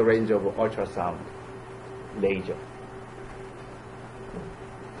in the range of ultrasound, laser.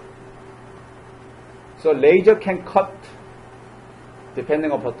 So laser can cut,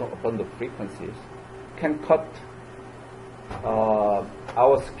 depending upon the frequencies, can cut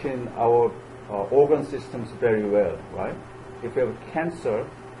our skin, our organ systems very well, right? If you have cancer,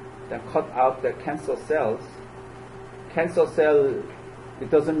 then cut out the cancer cells. Cancer cell, it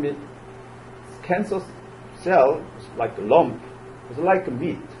doesn't mean, cancer cell is like a lump, it's like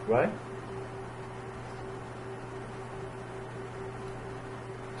meat, right?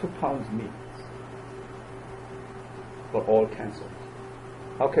 2 pounds meat for all cancers.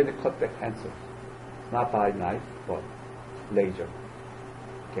 How can you cut the cancers? Not by knife, but laser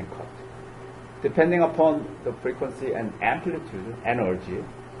can cut. Depending upon the frequency and amplitude, energy,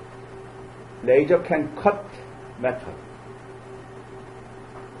 laser can cut metal.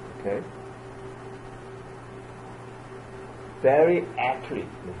 Okay? Very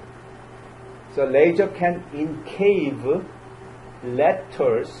accurately. So laser can encave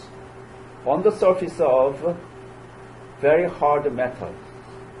letters on the surface of very hard metals.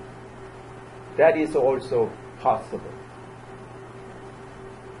 That is also possible.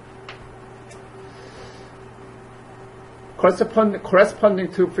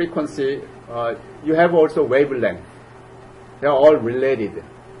 Corresponding to frequency, you have also wavelength. They are all related,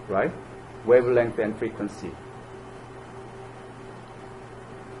 right? Wavelength and frequency.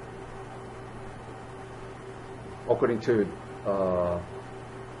 According to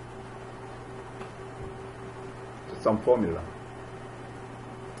some formula.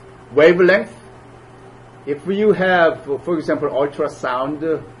 Wavelength, if you have, for example,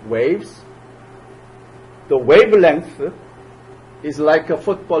 ultrasound waves, the wavelength is like a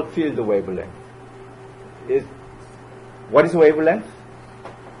football field wavelength. What is wavelength?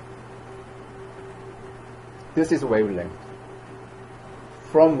 This is wavelength.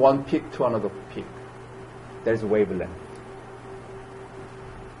 From one peak to another peak, there is wavelength.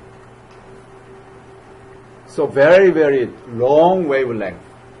 So very, very long wavelength.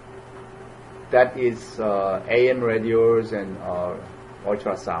 That is AM radios and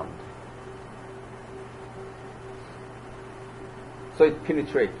ultrasound. So it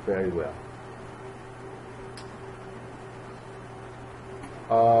penetrates very well.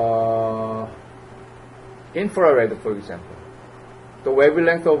 Infrared, for example. The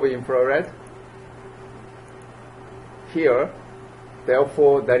wavelength of infrared here,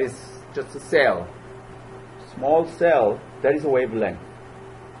 therefore, that is just a cell. Small cell, that is a wavelength.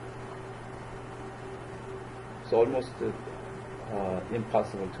 It's almost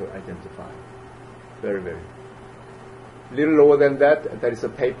impossible to identify. Very, very. Little lower than that, there is a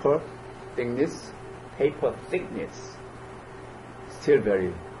paper thickness. Paper thickness, still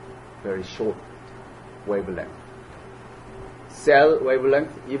very, very short wavelength. Cell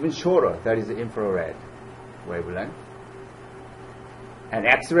wavelength, even shorter, that is the infrared wavelength. And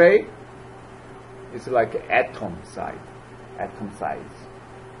X-ray is like atom size.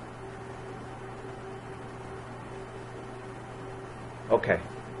 Okay,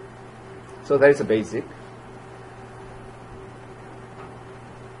 so that is the basic.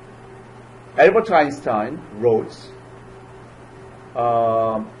 Albert Einstein wrote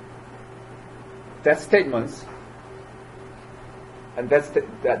that statements, and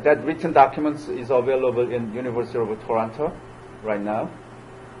that written documents is available in University of Toronto right now.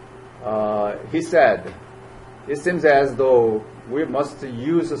 He said, it seems as though we must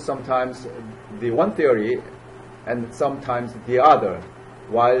use sometimes the one theory and sometimes the other,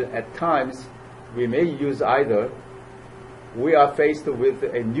 while at times we may use either. We are faced with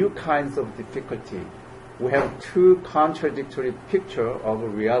a new kinds of difficulty. We have two contradictory pictures of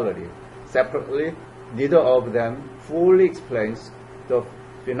reality. Separately, neither of them fully explains the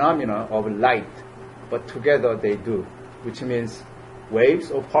phenomena of light, but together they do, which means waves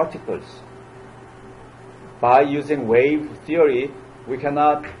or particles. By using wave theory, we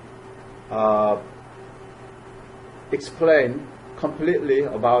cannot explain completely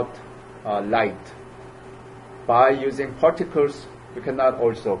about light. By using particles, we cannot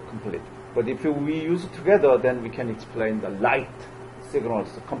also complete. But if we use it together, then we can explain the light signals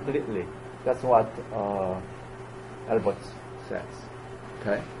completely. That's what Albert says.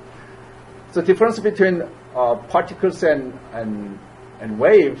 Okay. So difference between particles and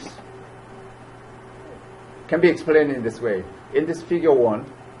waves can be explained in this way. In this figure 1,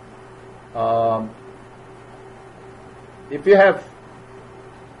 if you have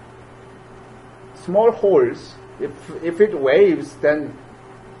small holes, if it waves, then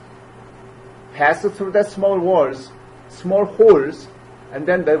pass through that small holes, and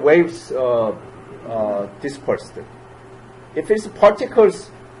then the waves dispersed. If it's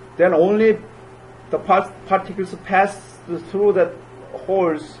particles, then only the particles pass through the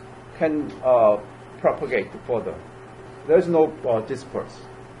holes can propagate further. There is no disperse.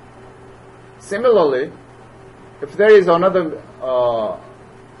 Similarly, if there is another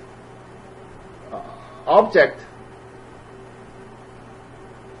object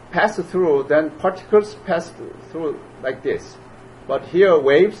pass through, then particles pass through like this. But here,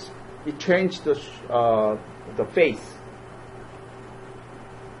 waves, it changed the phase.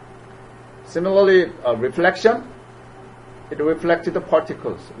 Similarly, reflection, it reflected the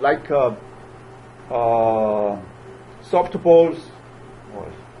particles, like soft balls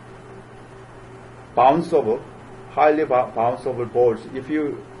or bounceable, highly bounceable balls. If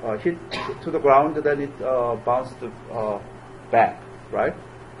you hit to the ground, then it bounced back, right?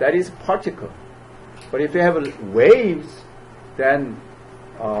 That is particle. But if you have waves, then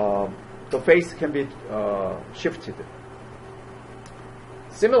the phase can be shifted.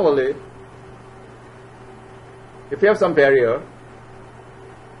 Similarly, if you have some barrier,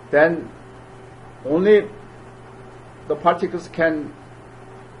 then only the particles can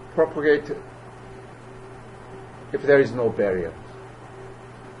propagate if there is no barrier.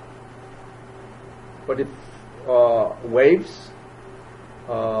 But if waves,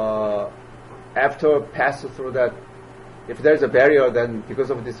 after pass through that, if there is a barrier, then because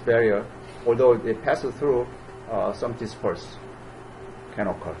of this barrier, although it passes through, some disperse can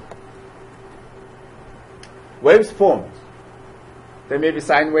occur. Waves formed. There may be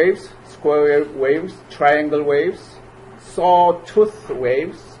sine waves, square waves, triangle waves, sawtooth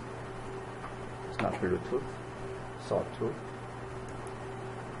waves. It's not Bluetooth. Sawtooth.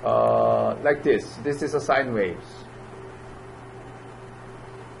 Like this. This is a sine waves.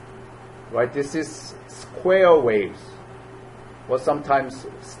 Right? This is square waves, or sometimes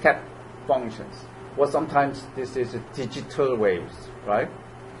step functions, or sometimes this is digital waves, right?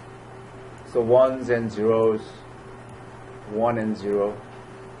 So ones and zeros, 1 and 0.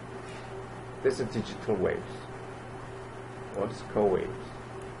 This is digital waves, or square waves.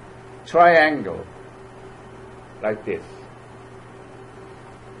 Triangle, like this.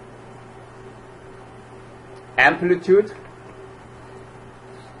 Amplitude.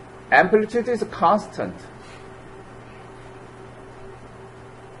 Amplitude is constant.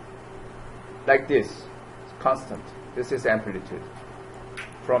 Like this. It's constant. This is amplitude.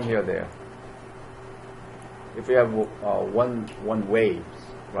 From here there. If we have one waves,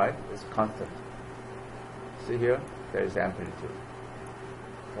 right? It's constant. See here? There is amplitude.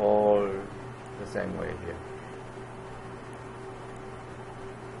 All the same way here.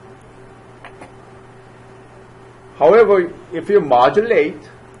 However, if you modulate,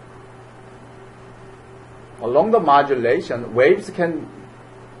 along the modulation, waves can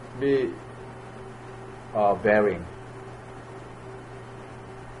be varying.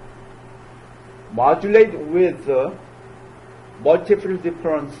 Modulate with multiple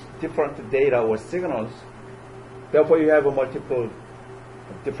different data or signals. Therefore, you have a multiple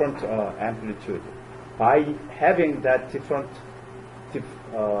different amplitude. By having that different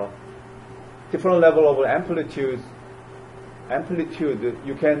level of amplitude,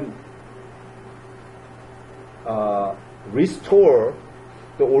 you can restore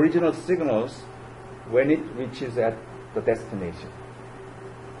the original signals when it reaches at the destination.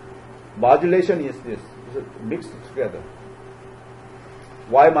 Modulation is this, it's mixed together.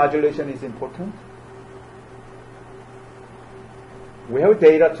 Why modulation is important? We have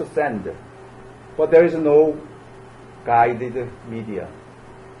data to send, but there is no guided media.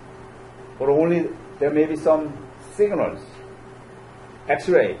 But only there may be some signals,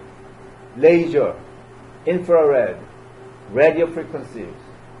 X-ray, laser, infrared, radio frequencies.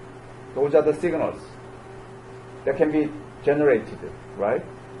 Those are the signals that can be generated, right?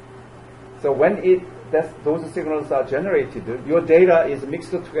 So when those signals are generated, your data is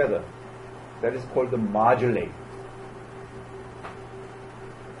mixed together. That is called the modulate.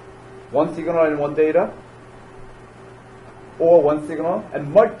 One signal and one data, or one signal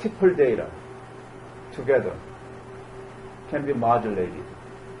and multiple data together can be modulated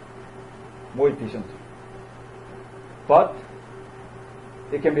more efficiently. But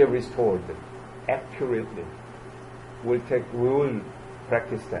it can be restored accurately. We will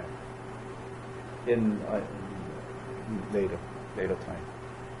practice that in later time.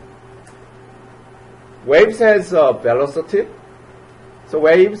 Waves has velocity. So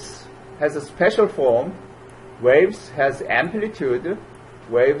waves has a special form. Waves has amplitude.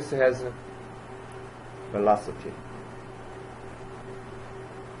 Waves has velocity.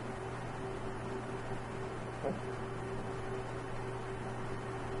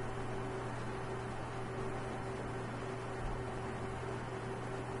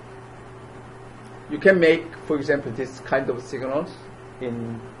 You can make, for example, this kind of signals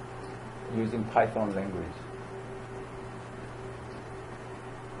in using Python language.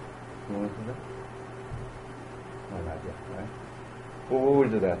 You want to do that? No, not yet, right? We will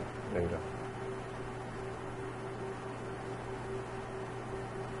do that later.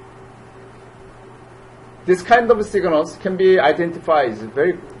 This kind of signals can be identified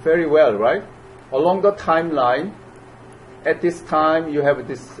very, very well, right? Along the timeline, at this time you have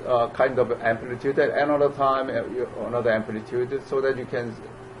this kind of amplitude, at another time another amplitude, so that you can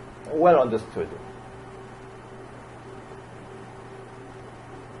well understood.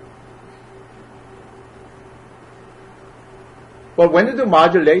 But when you do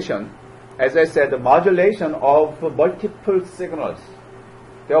modulation, as I said, the modulation of multiple signals,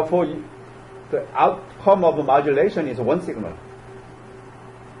 therefore the outcome of modulation is one signal.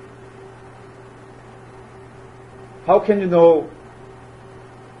 How can you know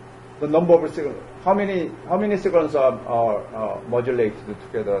the number of signals? How many signals are modulated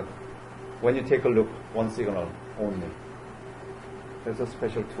together when you take a look one signal only? There's a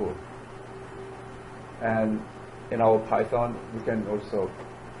special tool. And in our Python, we can also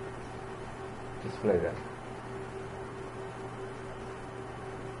display that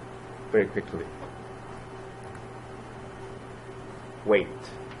very quickly. Wait,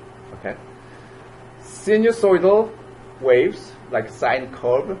 okay? Sinusoidal waves, like sine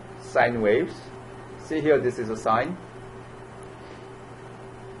curve, sine waves. See here, this is a sine.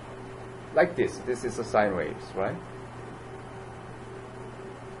 Like this is a sine waves, right?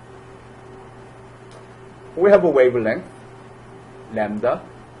 We have a wavelength, lambda,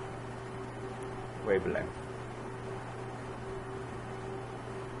 wavelength.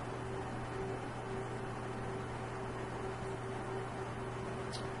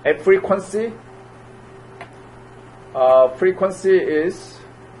 At frequency, frequency is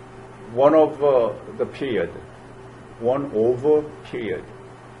 1 over the period, 1 over period.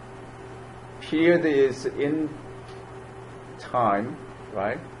 Period is in time,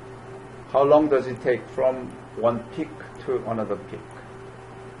 right? How long does it take from one peak to another peak?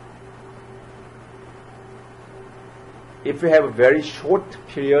 If you have a very short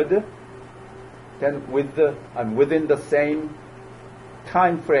period, then within the same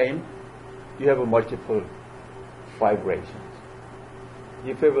time frame, you have a multiple vibrations.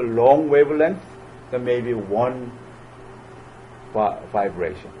 If you have a long wavelength, then maybe one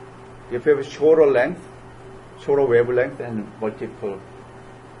vibration. If you have a shorter wavelength, and multiple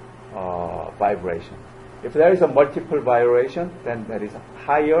vibration. If there is a multiple vibration, then there is a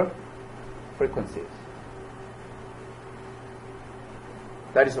higher frequencies.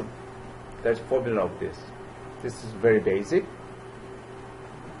 That is formula of this. This is very basic.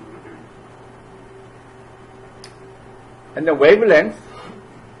 And the wavelength,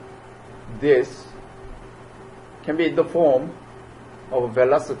 this can be in the form of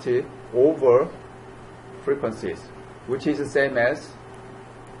velocity over frequencies, which is the same as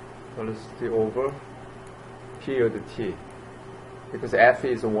velocity over period t, because f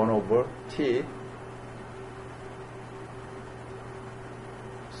is 1 over t.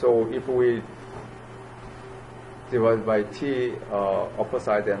 So if we divide by t, upper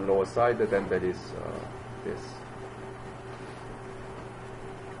side and lower side, then that is this.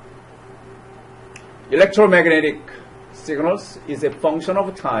 Electromagnetic signals is a function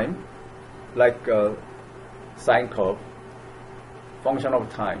of time, like sine curve, function of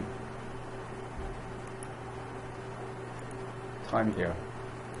time. Time here,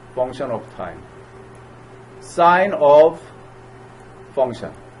 function of time. Sine of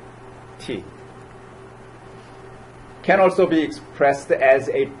function, t, can also be expressed as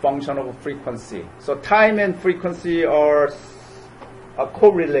a function of frequency. So time and frequency are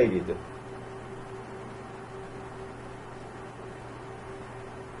correlated.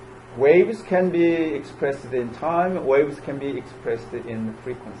 Waves can be expressed in time, waves can be expressed in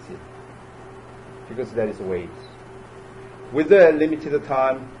frequency, because that is waves. With a limited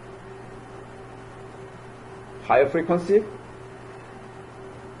time, higher frequency,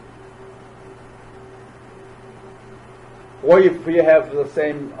 or if we have the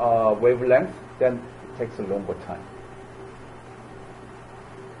same wavelength, then it takes a longer time.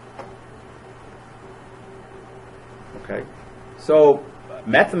 Okay, so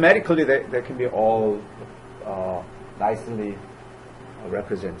mathematically they can be all nicely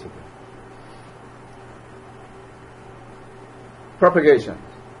represented. Propagation.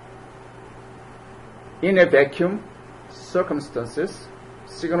 In a vacuum circumstances,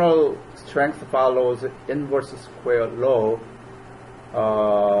 signal strength follows inverse square law.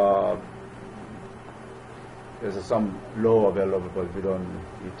 There's some law available, but we don't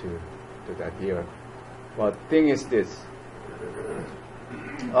need to do that here. But thing is this.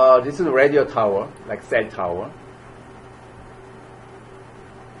 This is a radio tower, like cell tower.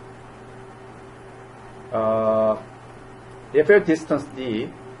 If you have distance d,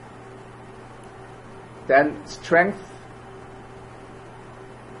 then strength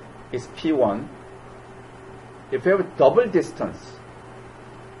is P1. If you have double distance,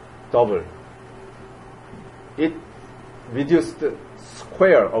 double, it reduces the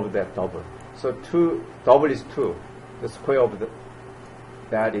square of that double. So double is 2. The square of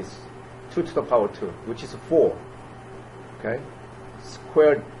that is 2 to the power 2, which is 4. Okay?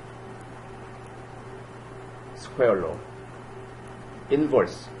 Square law.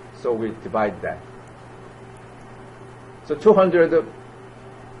 Inverse. So we divide that. So 200,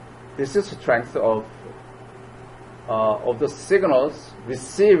 this is the strength of the signals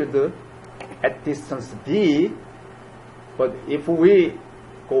received at distance d. But if we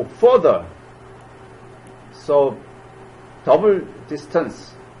go further, so double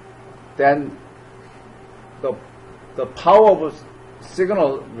distance, then the power of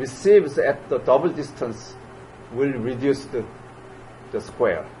signal receives at the double distance will reduce the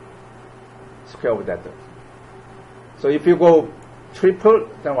square of that. So if you go triple,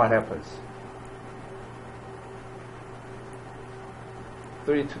 then what happens?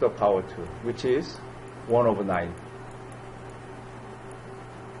 3 to the power 2, which is 1/9.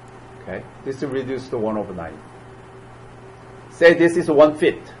 Okay, this will reduce to 1/9. Say this is 1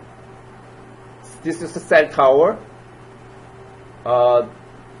 feet. This is a cell tower.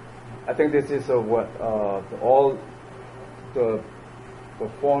 I think this is all the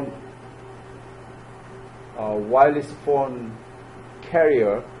phone, wireless phone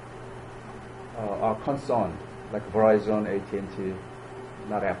carrier are concerned, like Verizon, AT&T,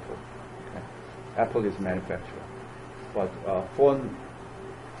 not Apple. Okay. Apple is manufacturer, but phone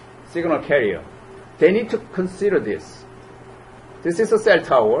signal carrier, they need to consider this. This is a cell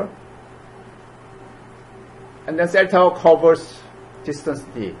tower, and then cell tower covers distance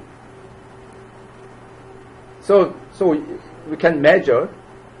d. So we can measure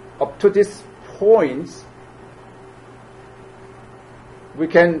up to this point. We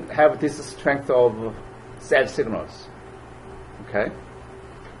can have this strength of cell signals. Okay.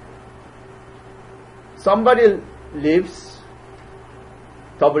 Somebody lives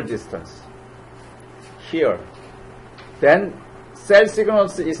double distance here, then cell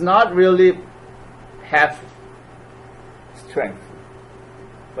signals is not really half strength,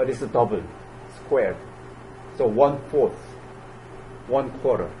 but it's a double, squared. So 1/4,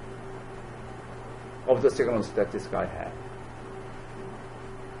 1/4 of the signals that this guy had.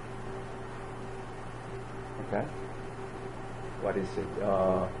 Okay? What is it?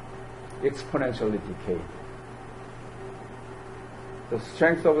 Exponentially decayed. The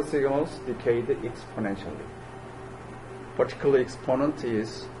strength of the signals decayed exponentially. Particular exponent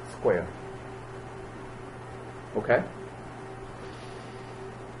is square. Okay?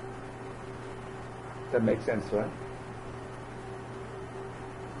 That makes sense, right?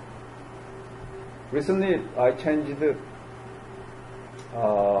 Recently, I changed the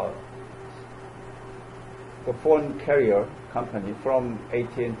phone carrier company from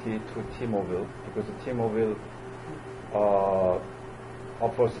AT&T to T-Mobile, because T-Mobile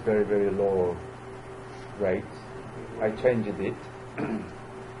offers very, very low rates. I changed it.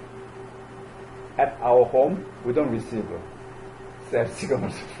 At our home, we don't receive cell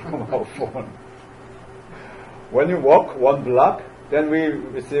signals from our phone. When you walk 1 block, then we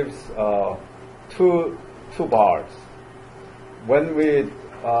receive two bars. When we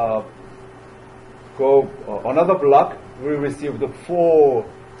go another block, we receive the 4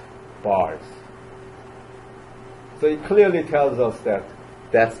 bars. So it clearly tells us that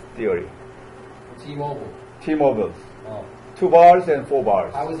that's theory. T-Mobile's. Oh. 2 bars and 4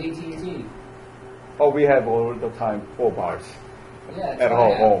 bars. How was AT&T? Oh, we have all the time 4 bars Yeah, at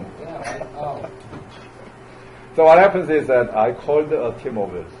our home. Yeah, right. Oh. So what happens is that I called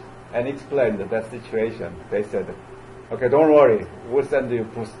T-Mobile and explained that situation. They said, okay, don't worry, we'll send you a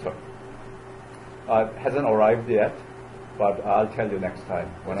booster. It hasn't arrived yet, but I'll tell you next time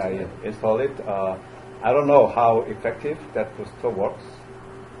when I install it. I don't know how effective that booster works.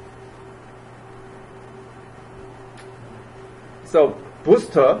 So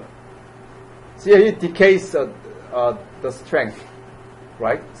booster, see, it decays the strength,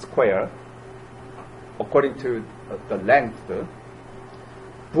 right? Square, according to the length.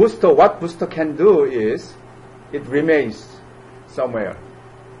 Booster, what booster can do is it remains somewhere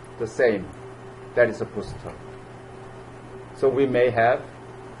the same. That is a booster. So we may have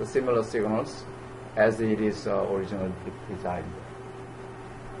the similar signals as it is originally designed.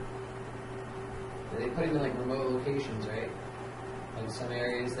 They put him in like remote locations, right? Like some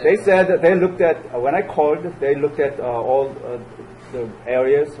areas. That They said that they looked at, when I called, they looked at all the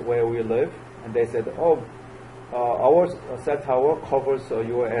areas where we live, and they said, oh, our cell tower covers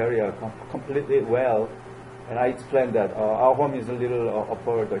your area completely well. And I explained that our home is a little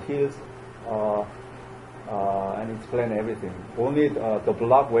upper the hills, and explain everything. Only the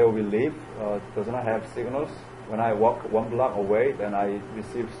block where we live does not have signals. When I walk 1 block away, then I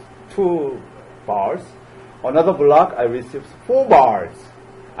receive 2 bars. Another block, I receive 4 bars.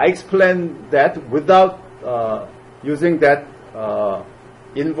 I explained that without using that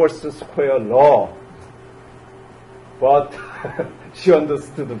inverse square law. But she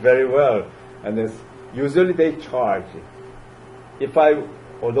understood very well. And usually they charge.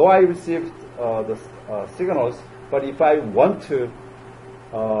 Although I received the signals, but if I want to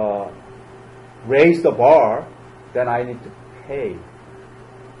raise the bar, then I need to pay.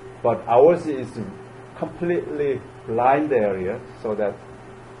 But ours is completely blind area, so that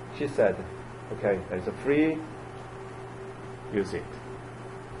she said, okay, there's a free, use it.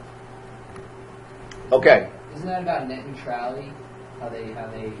 Okay. Isn't that about net neutrality? How they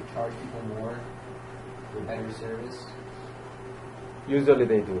charge people more for better service? Usually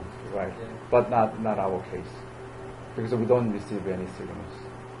they do, right? Yeah. But not our case, because we don't receive any signals.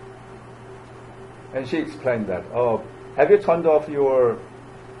 And she explained that. Oh, have you turned off your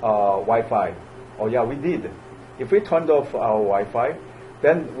Wi-Fi? Oh yeah, we did. If we turned off our Wi-Fi,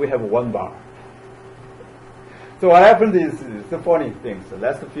 then we have 1 bar. So what happened is the funny things. The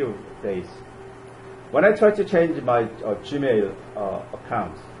last few days, when I tried to change my Gmail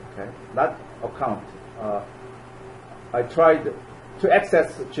account, okay, not account, I tried to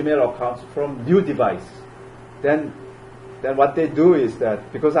access Gmail accounts from new device. Then what they do is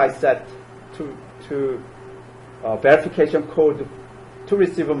that, because I set to verification code to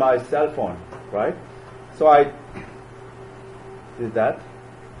receive my cell phone, right? So I did that,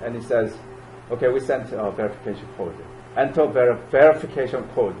 and it says, okay, we sent a verification code. Enter verification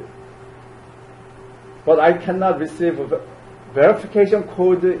code. But I cannot receive verification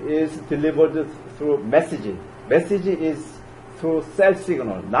code is delivered through messaging. Messaging is through cell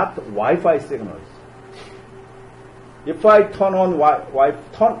signal, not Wi-Fi signals. If I turn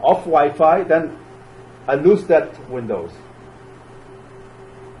off Wi-Fi, then I lose that Windows.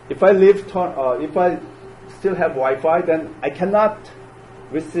 If I still have Wi-Fi, then I cannot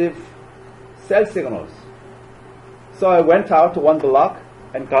receive cell signals. So I went out 1 block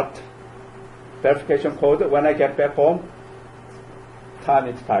and got verification code. When I get back home, time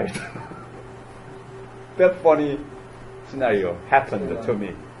expired. That funny scenario happened to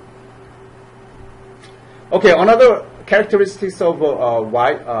me. Okay, another characteristics of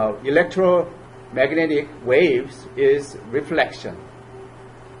electromagnetic waves is reflection.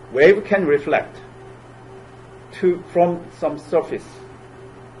 Wave can reflect from some surface,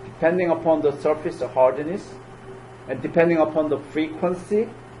 depending upon the surface hardness and depending upon the frequency,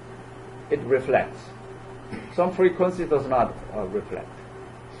 it reflects. Some frequency does not reflect.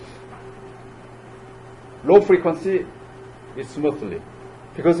 Low frequency is smoothly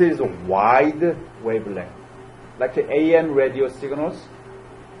because it is a wide wavelength. Like the AM radio signals,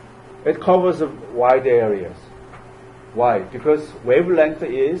 it covers wide areas. Why? Because wavelength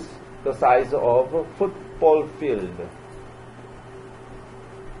is the size of a football field.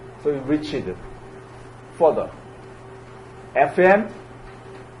 So it reaches further. FM,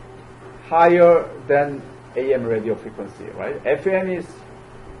 higher than AM radio frequency, right? FM is,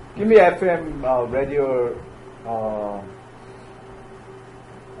 give me FM radio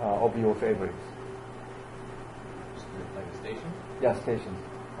of your favorites. Like a station? Yeah, stations.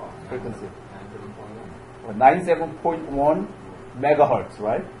 Oh, Frequency. 97.1. 97.1 megahertz,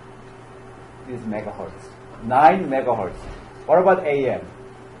 right? This is megahertz. 9 megahertz. What about AM?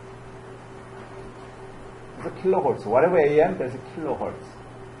 It's a kilohertz. Whatever AM, there's a kilohertz.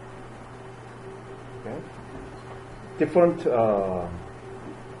 Okay? Different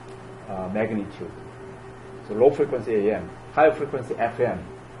magnitude. So low frequency AM, high frequency FM.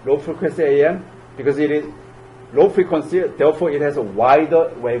 Low frequency AM, because it is low frequency, therefore it has a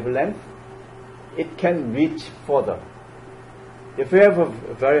wider wavelength. It can reach further. If you have a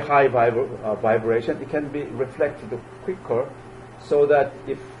very high vibration, it can be reflected quicker, so that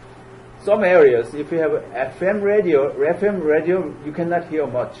if some areas, if you have FM radio, you cannot hear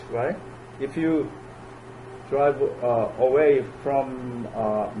much, right? If you drive away from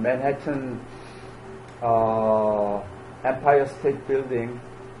Manhattan Empire State Building,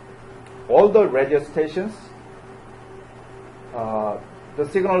 all the radio stations, the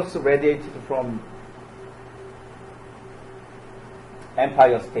signals radiated from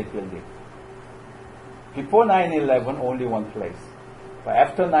Empire State Building. Before 9/11, only one place. But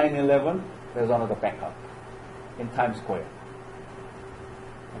after 9/11, there's another backup in Times Square.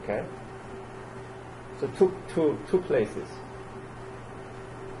 Okay? So two places.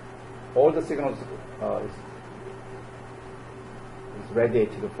 All the signals is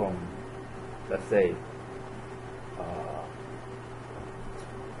radiated from, let's say,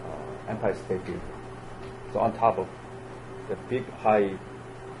 Empire State Building. So on top of the big high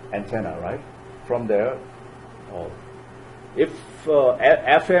antenna, right? From there, if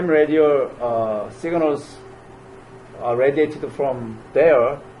FM radio signals are radiated from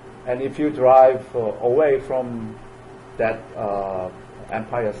there, and if you drive away from that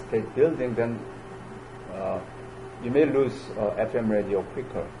Empire State Building, then you may lose FM radio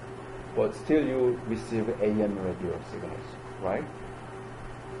quicker, but still you receive AM radio signals, right?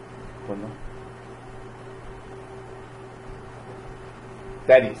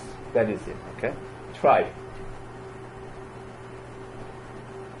 That is it. Okay, try.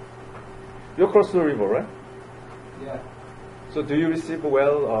 You cross the river, right? Yeah. So do you receive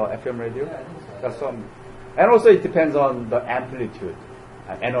well FM radio? Yeah, I think so. That's some, and also it depends on the amplitude,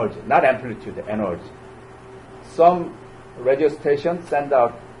 energy, not amplitude, energy. Some radio stations send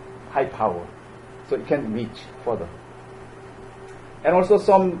out high power, so it can reach further. And also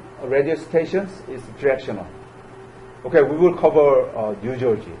some radio stations is directional. Okay, we will cover New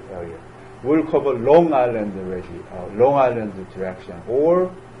Jersey area. We will cover Long Island radio, Long Island direction,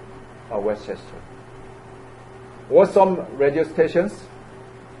 or Westchester. Or some radio stations,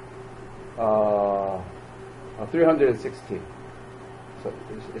 360. So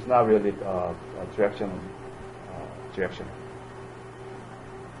it's not really directional.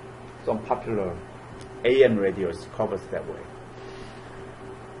 Some popular AM radios covers that way.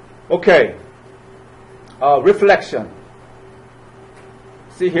 Okay, reflection.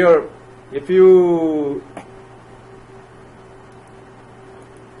 See here, if you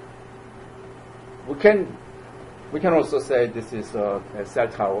we can also say this is a cell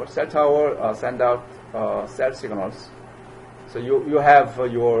tower. Cell tower send out cell signals. So you have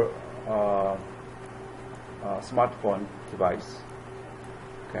your smartphone device.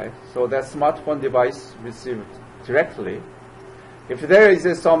 Okay, so that smartphone device received directly. If there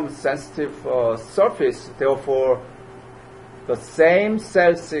is some sensitive surface, therefore the same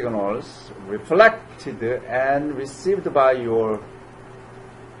cell signals reflected and received by the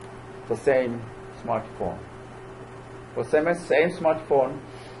same smartphone. The same smartphone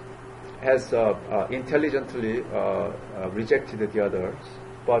has intelligently rejected the others,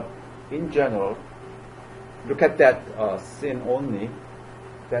 but in general, look at that scene only,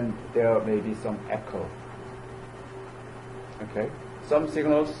 then there may be some echo. Okay, some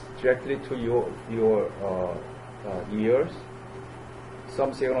signals directly to your ears,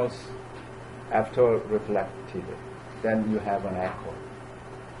 some signals after reflected, then you have an echo.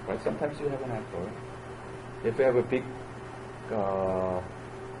 Right? Sometimes you have an echo. Right? If you have a big,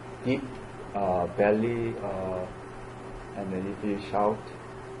 deep belly, and then if you shout,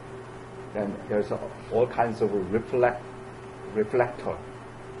 then there's all kinds of reflector.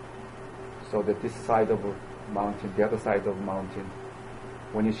 So that this side of a mountain, the other side of a mountain,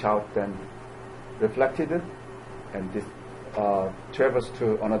 when you shout, then reflected, and this travels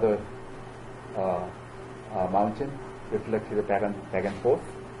to another mountain, reflected back and forth,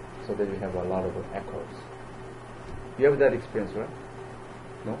 so that you have a lot of echoes. You have that experience, right?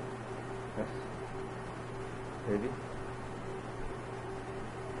 No? Yes? Maybe?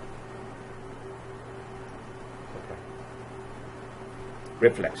 Okay.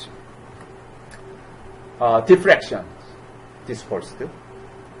 Reflection. Diffraction. Dispersed.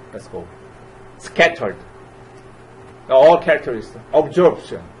 Let's go. Scattered. All characteristics.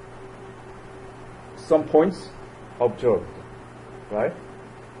 Absorption. Some points observed. Right?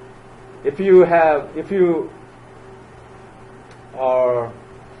 If you have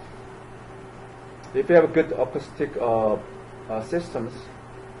good acoustic systems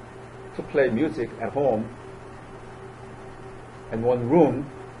to play music at home in one room,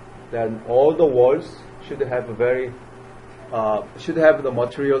 then all the walls should have the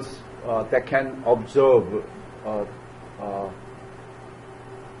materials that can absorb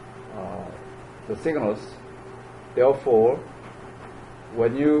the signals. Therefore,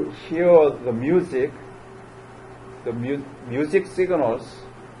 when you hear the music signals,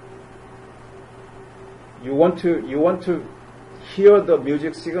 you want to hear the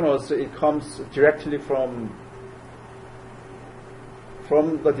music signals. So it comes directly from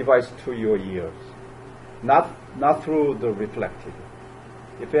the device to your ears, not through the reflected.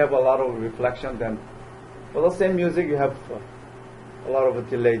 If you have a lot of reflection, then for the same music you have a lot of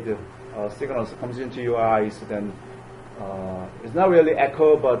delayed signals comes into your eyes, then it's not really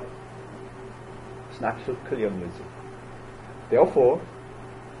echo, but it's not clear music. Therefore,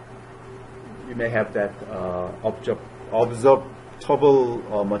 you may have that observable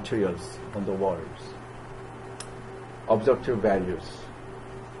materials on the walls, objective values.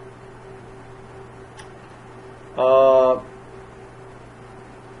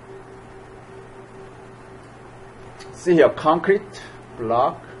 See here, concrete,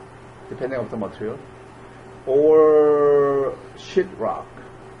 block, depending on the material, or sheetrock.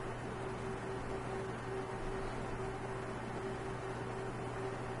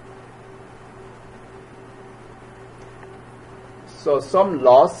 So some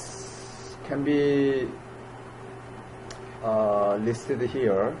loss can be listed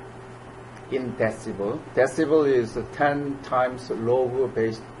here in decibel. Decibel is 10 times log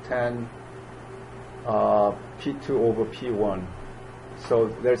base 10 P2 over P1. So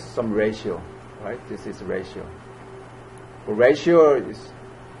there's some ratio, right? This is ratio. The ratio is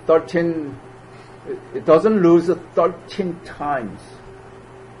 13. It doesn't lose 13 times.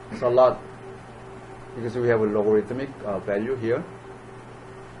 It's a lot because we have a logarithmic value here.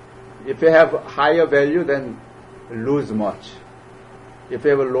 If you have a higher value, then lose much. If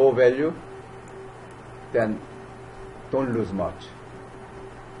you have a low value, then don't lose much.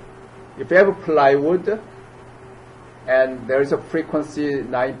 If you have a plywood and there is a frequency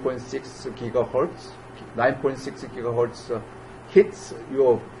 9.6 gigahertz, 9.6 gigahertz hits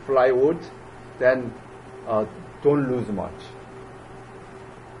your plywood, then don't lose much.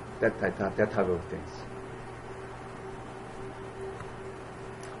 That type of things.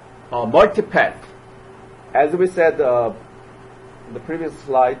 Multipath. As we said in the previous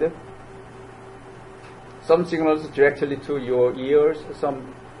slide, some signals directly to your ears,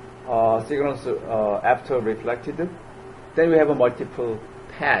 some signals after reflected. Then we have a multiple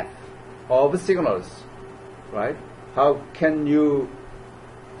path of signals, right? How can you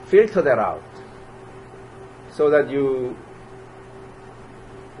filter that out so that you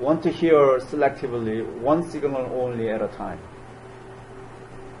want to hear selectively one signal only at a time,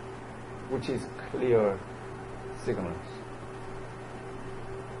 which is clear signals.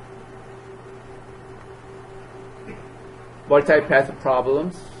 Multipath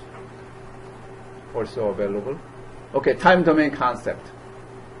problems also available. Okay, time domain concept.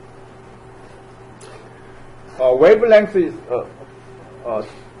 Wavelength is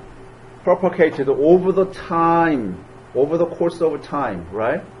propagated over the time, over the course of time,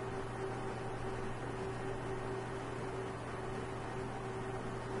 right?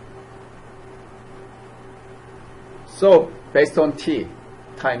 So, based on t,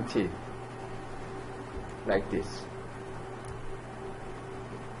 time t, like this.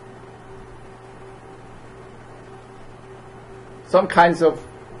 Some kinds of,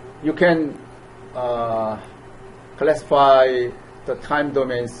 you can classify the time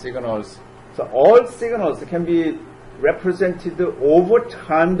domain signals. So all signals can be represented over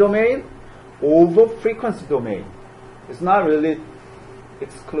time domain, over frequency domain. It's not really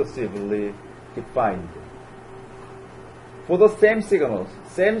exclusively defined. For the same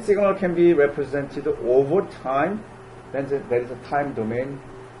signal can be represented over time, then there is a time domain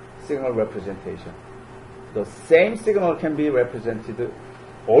signal representation. The same signal can be represented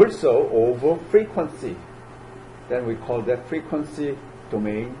also over frequency. Then we call that frequency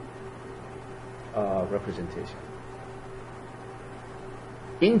domain representation.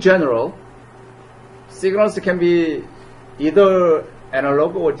 In general, signals can be either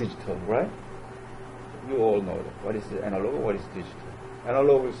analog or digital, right? You all know that. What is analog, what is digital?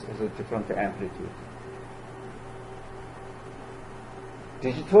 Analog has a different amplitude.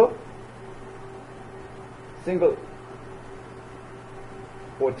 Digital, single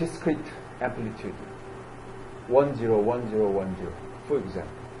or discrete amplitude, 10, 10, 10, for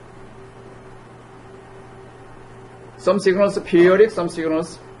example. Some signals are periodic, some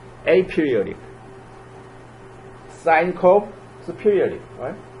signals aperiodic. Sine curve is periodic,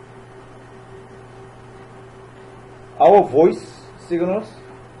 right? Our voice signals,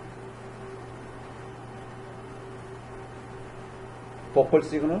 vocal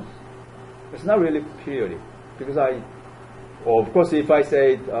signals, it's not really periodic because of course, if I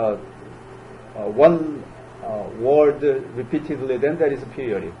say one word repeatedly, then that is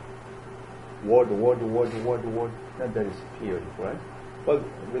periodic. Word, then that is periodic, right? But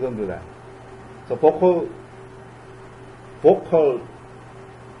we don't do that. So vocal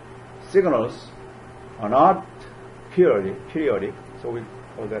signals are not periodic, so we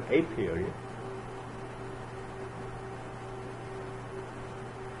call that aperiodic.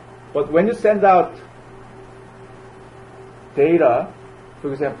 But when you send out data,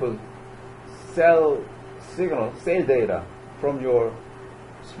 for example, cell signal, cell data from your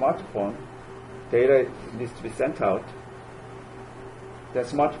smartphone, data needs to be sent out. The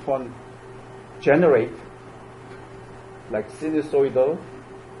smartphone generate like sinusoidal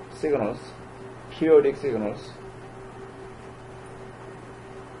signals, periodic signals.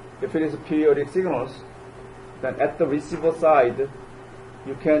 If it is periodic signals, then at the receiver side,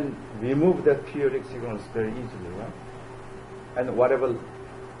 you can remove that periodic signals very easily, right? And whatever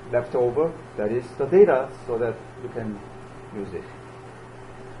left over, that is the data, so that you can use it.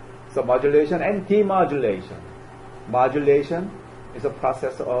 So modulation and demodulation. Modulation is a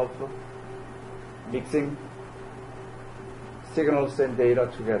process of mixing signals and data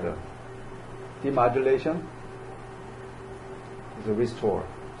together. Demodulation is a restore,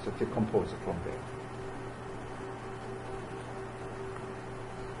 so decompose from there.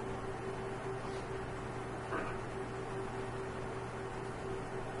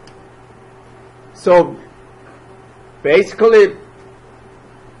 So basically,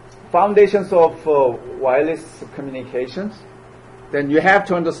 foundations of wireless communications, then you have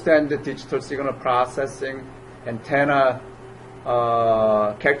to understand the digital signal processing, antenna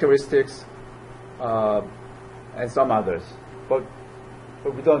characteristics, and some others. But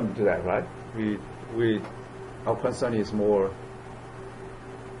we don't do that, right? Our concern is more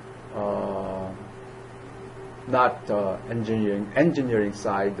not engineering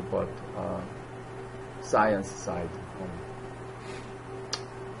side, but science side.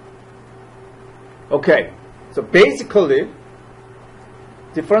 Okay, so basically,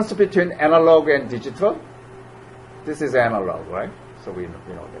 difference between analog and digital. This is analog, right? So we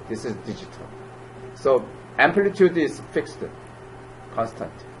know that this is digital. So amplitude is fixed,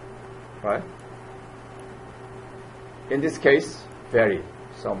 constant, right? In this case, vary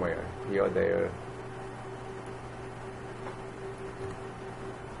somewhere here or there.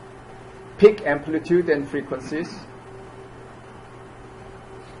 Peak amplitude and frequencies.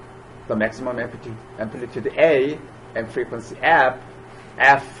 The maximum amplitude A and frequency F.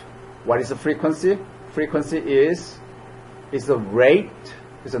 What is the frequency? Frequency is a rate,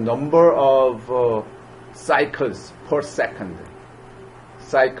 is a number of cycles per second.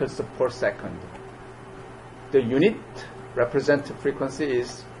 Cycles per second. The unit represented frequency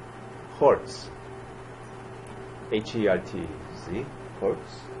is hertz. H-E-R-T-Z,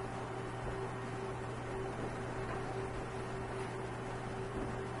 hertz.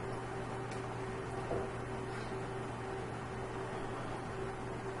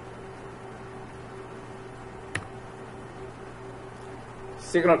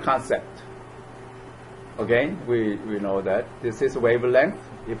 Signal concept. Again, we know that this is wavelength.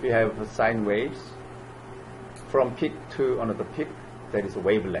 If you have sine waves from peak to another peak, that is a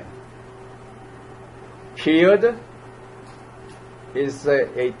wavelength. Period is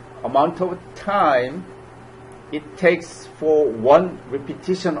a amount of time it takes for one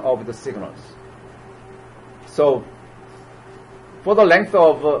repetition of the signals. So, for the length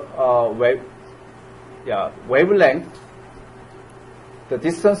of wavelength, the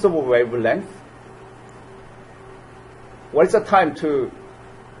distance of a wavelength, what is the time to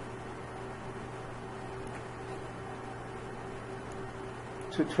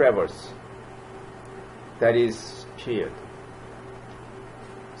traverse? That is period.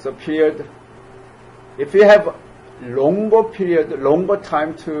 So period, if you have longer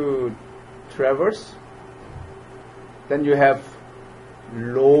time to traverse, then you have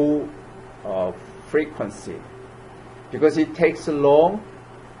low frequency. Because it takes long,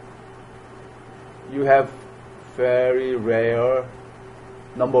 you have very rare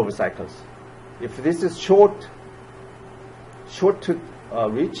number of cycles. If this is short to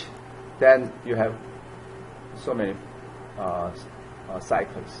reach, then you have so many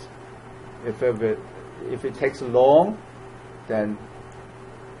cycles. If it takes long, then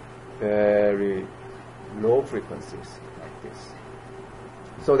very low frequencies like this.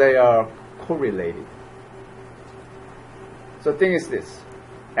 So they are correlated. So the thing is this,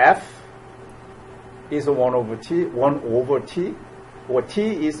 F is 1 over T, or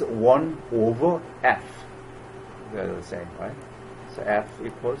T is 1 over F. They're the same, right? So F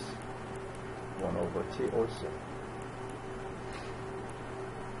equals 1 over T also.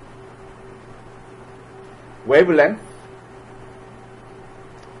 Wavelength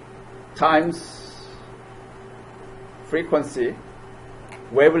times frequency.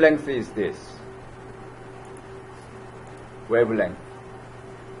 Wavelength is this. Wavelength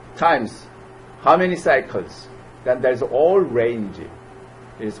times how many cycles, then there's all range. It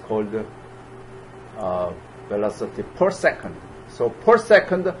is called velocity per second. So per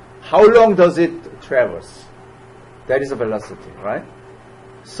second, how long does it traverse? That is a velocity, right?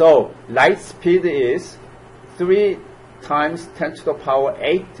 So light speed is 3 times 10 to the power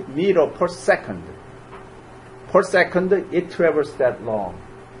 8 meter per second. Per second, it travels that long.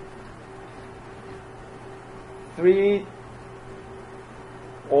 3,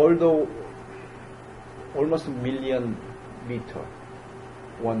 although almost a million meter,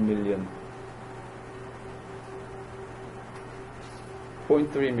 1 million,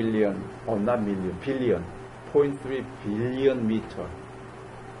 0.3 million, or not million, billion, 0.3 billion meter,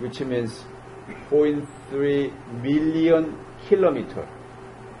 which means 0.3 million kilometer.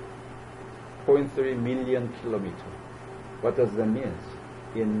 0.3 million kilometer. What does that mean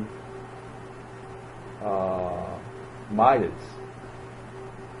in miles?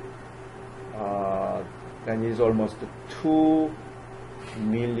 Then is almost 2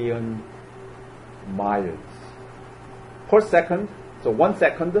 million miles per second. So 1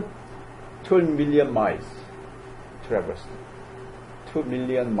 second, 2 million miles traversed. 2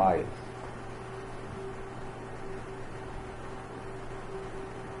 million miles.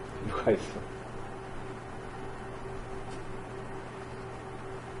 You guys,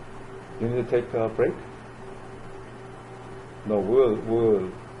 you need to take a break? No,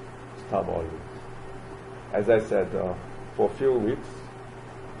 we'll stop all this. As I said, for a few weeks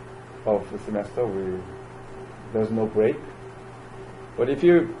of the semester, there's no break. But if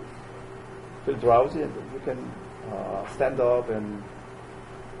you feel drowsy, you can stand up and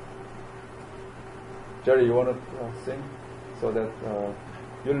Jerry, you want to sing so that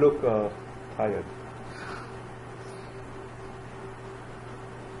you look tired.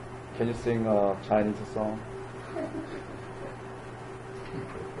 Can you sing a Chinese song?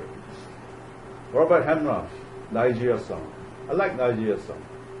 What about Hamra? Nigeria song. I like Nigeria song.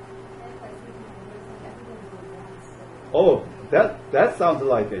 Oh, that sounds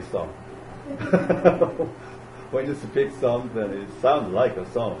like a song. When you speak something, it sounds like a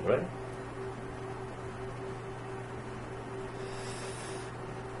song, right?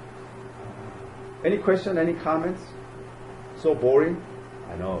 Any question, any comments? So boring?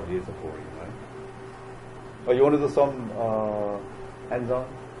 I know, it is boring, right? Oh, you want to do some hands-on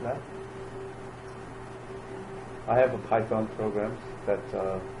lab? I have a Python program that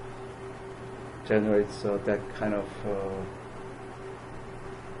generates that kind of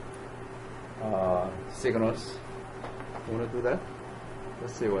signals. You want to do that?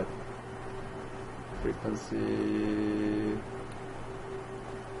 Let's see what frequency.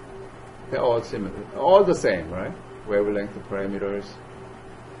 They're all similar, all the same, right? Wavelength parameters.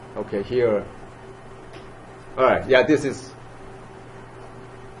 Okay, here. All right, yeah, this is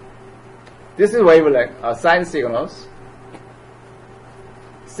wavelength sine signals.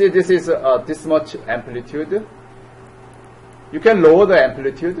 See, this is this much amplitude. You can lower the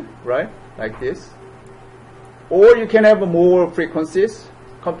amplitude, right, like this, or you can have more frequencies.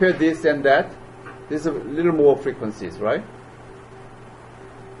 Compare this and that. This is a little more frequencies, right?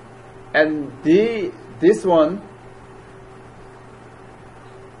 And this one,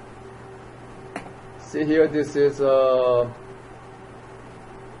 see here, this is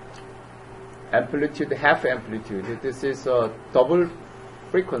amplitude, half amplitude. This is a double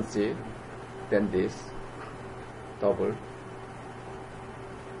frequency than this, double.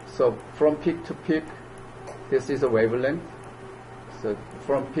 So from peak to peak, this is a wavelength. So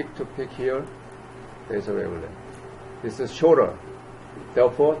from peak to peak here, there is a wavelength. This is shorter.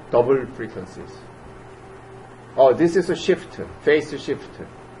 Therefore, double frequencies. Oh, this is a shift, phase shift.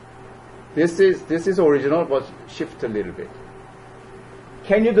 This is original, but shift a little bit.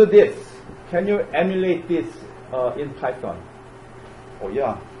 Can you do this? Can you emulate this in Python? Oh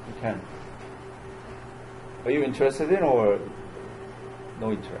yeah, you can. Are you interested in or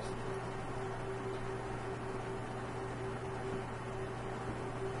no interest?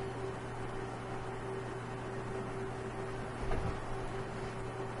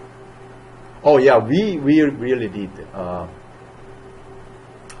 Oh yeah, we really did.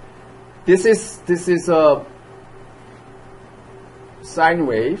 This is sine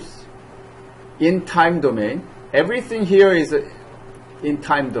waves in time domain. Everything here is in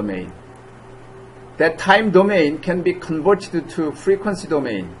time domain. That time domain can be converted to frequency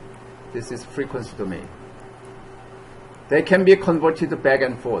domain. This is frequency domain. They can be converted back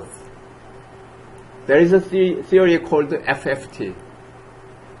and forth. There is a theory called FFT.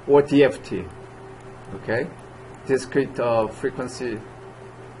 Or DFT, okay, discrete frequency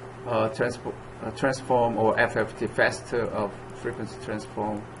transform, or FFT, fast frequency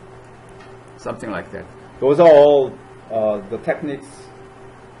transform, something like that. Those are all the techniques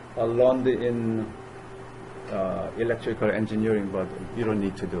learned in electrical engineering, but you don't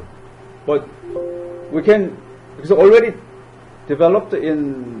need to do. But we can, because already developed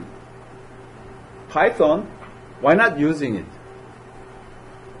in Python, why not using it?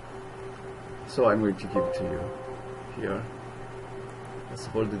 So I'm going to give it to you here. Let's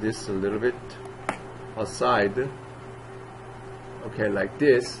hold this a little bit aside. Okay, like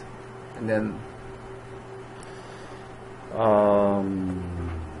this, and then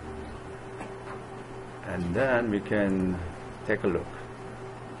we can take a look.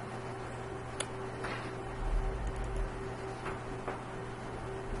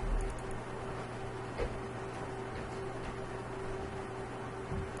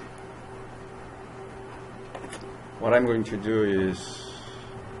 What I'm going to do is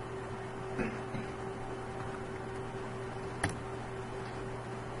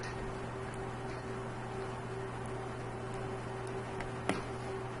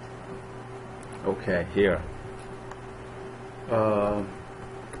okay, here.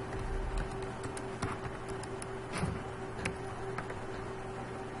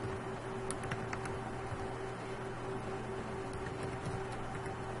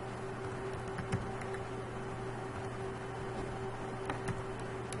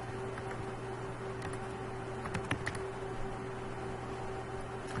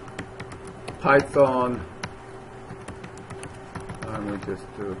 Python. I'm going to just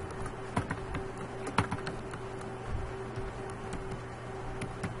do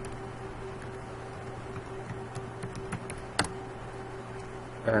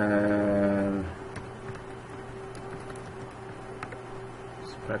and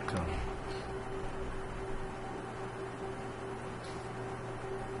spectrum.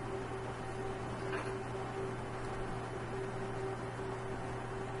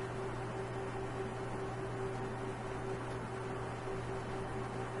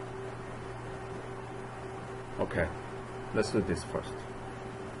 Okay, let's do this first.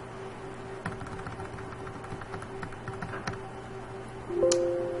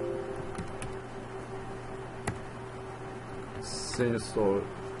 Sinusoid,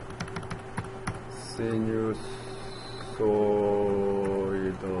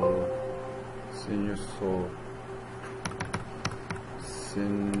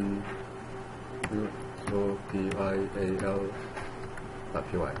 PIAL.py.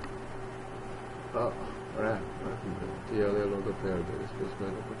 Oh, right. DLL of the pair that is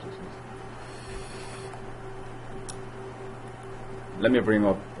specified opportunities. Let me bring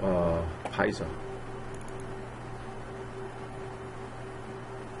up Python.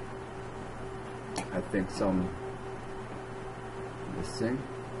 I think some missing.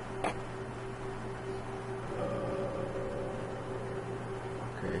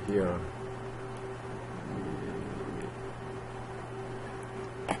 Okay, here.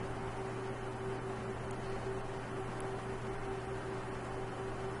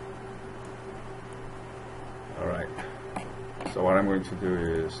 All right. So what I'm going to do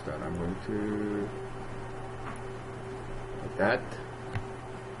is that I'm going to put that.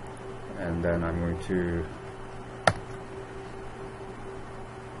 And then I'm going to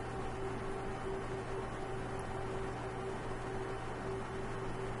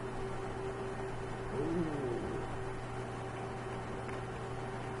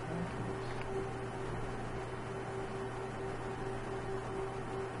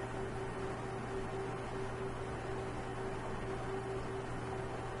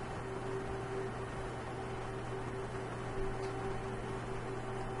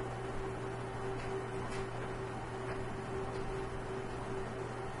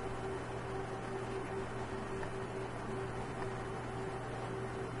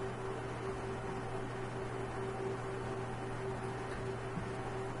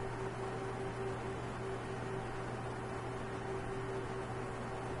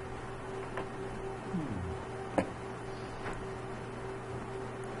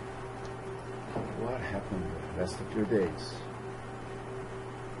what happened the last few days?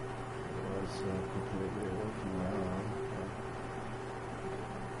 It was completely working well.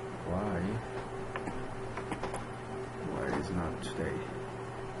 Why is not today?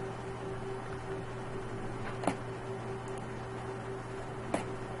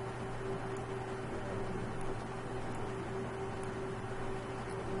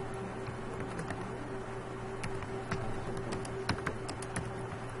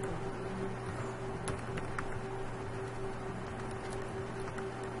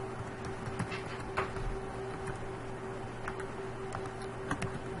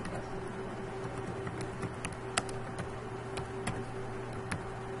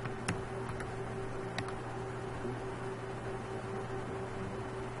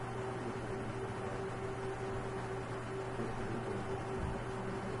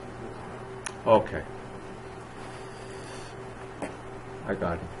 Okay. I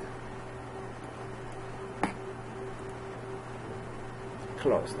got it.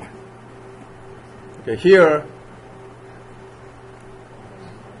 Close that. Okay, here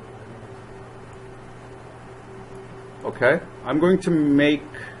okay, I'm going to make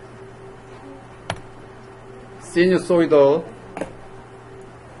sinusoidal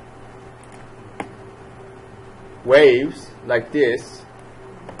waves like this.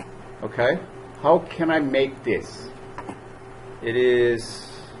 Okay, how can I make this? It is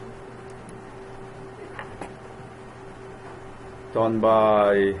done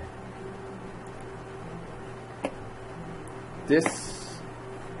by this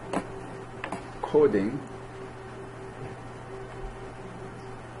coding.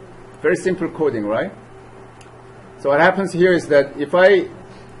 Very simple coding, right? So what happens here is that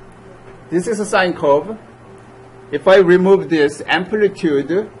this is a sine curve. If I remove this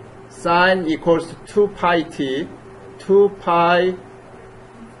amplitude, sine equals to 2 pi t, 2 pi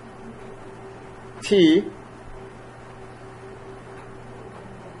t,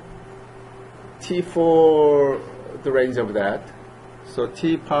 t for the range of that. So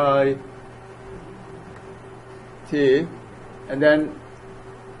t pi t, and then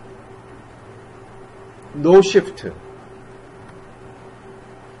no shift.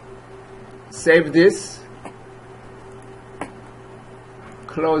 Save this,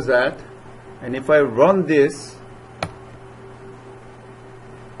 close that, and if I run this,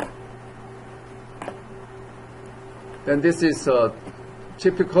 then this is a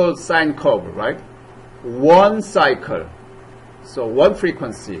typical sine curve, right? One cycle, so one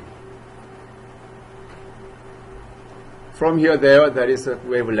frequency. From here there, that is a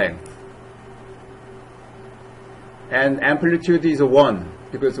wavelength. And amplitude is 1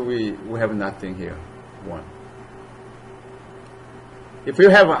 because we have nothing here, 1. If you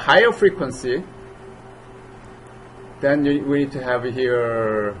have a higher frequency, then we need to have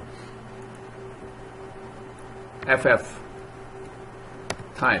here FF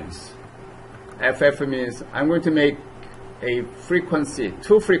times. FF means I'm going to make a frequency,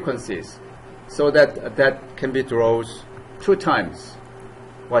 2 frequencies, so that that can be drawn 2 times.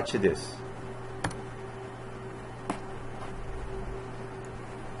 Watch this.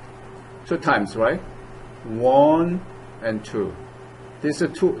 Two times, right? 1 and 2. This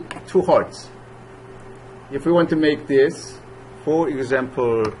is 2 hertz. If we want to make this, for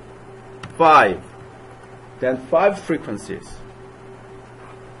example, 5, then 5 frequencies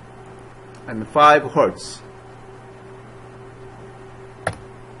and 5 hertz.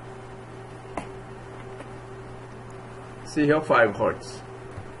 See here, 5 hertz.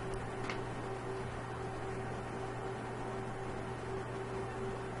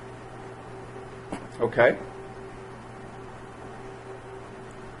 Okay.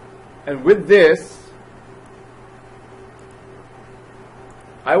 And with this,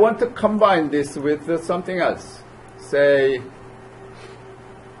 I want to combine this with something else. Say,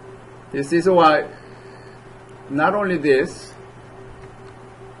 this is why, not only this,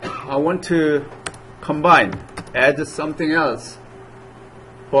 I want to combine, add something else,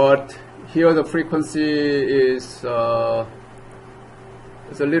 but here the frequency is a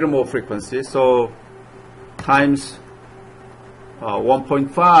little more frequency, so times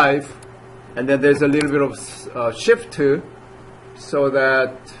 1.5, and then there's a little bit of shift too, so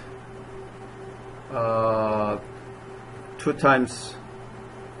that 2 times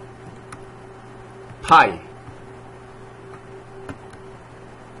pi.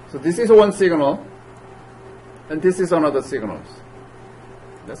 So this is one signal, and this is another signal.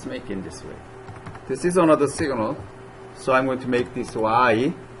 Let's make it this way. This is another signal, so I'm going to make this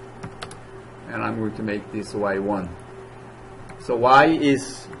y, and I'm going to make this y1. So y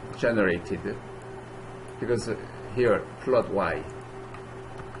is generated, because here, plot y.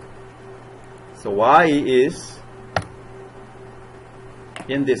 So y is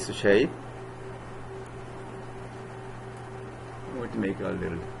in this shape. I'm going to make it a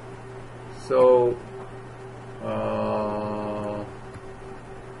little. So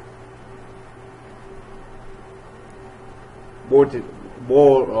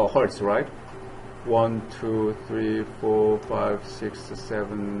more hertz, right? 1, 2, 3, 4, 5, 6,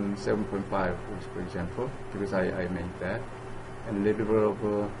 7, 7.5, for example, because I made that, and a little bit of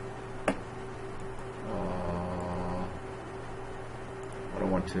I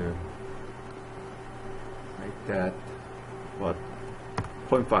don't want to make that what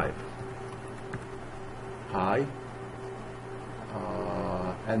 0.5 high,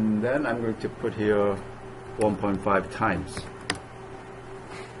 and then I'm going to put here 1.5 times.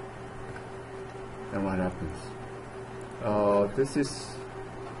 And what happens? This is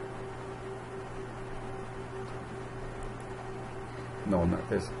No, not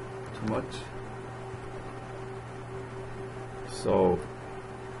this. Too much. So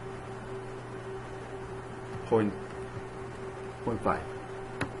 0.5.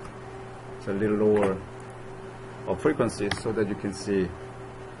 It's a little lower of frequency so that you can see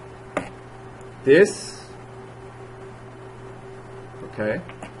this. Okay.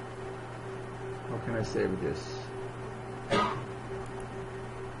 How can I save this?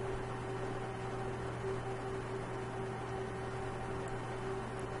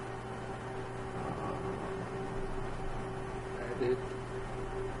 Edit.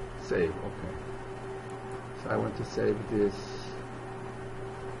 Save. Okay. So I want to save this.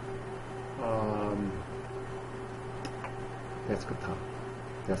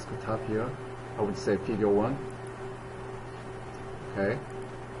 Desktop here. I would say figure 1. Okay.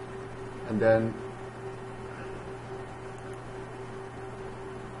 And then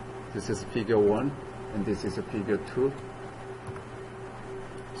this is figure 1 and this is a figure 2.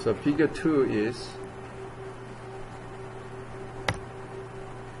 So figure 2 is,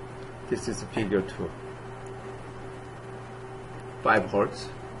 this is figure 2. 5 Hertz.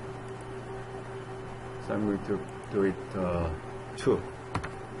 So I'm going to do it 2.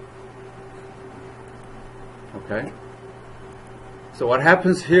 Okay. So what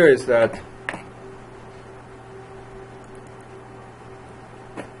happens here is that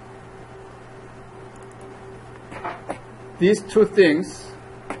these two things,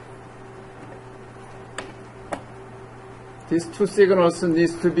 these two signals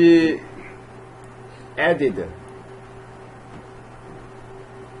needs to be added.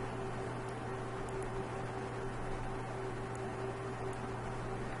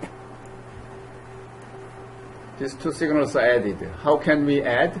 These two signals are added. How can we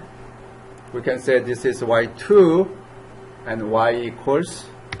add? We can say this is y2 and y equals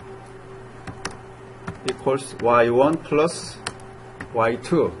y1 plus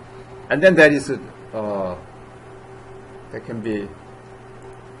y2, and then that is that can be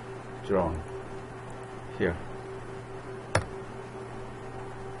drawn here,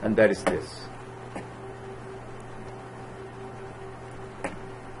 and that is this.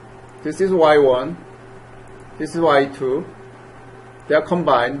 This is y1. This is y2. They are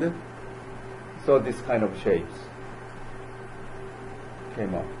combined, so this kind of shapes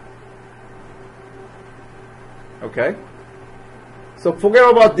came up. Okay? So forget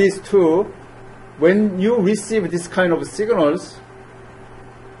about these two. When you receive this kind of signals,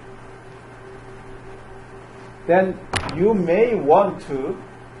 then you may want to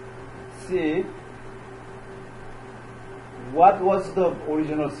see what was the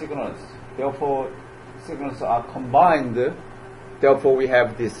original signals. Therefore, signals are combined, therefore we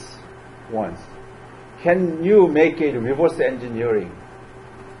have this ones. Can you make it reverse engineering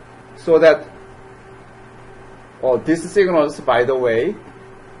so that these signals, by the way,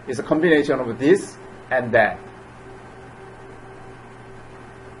 is a combination of this and that.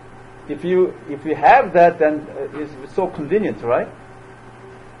 If you have that, then it's so convenient, right?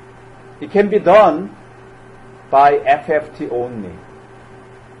 It can be done by FFT only.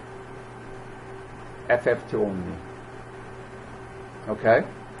 FFT only. Okay?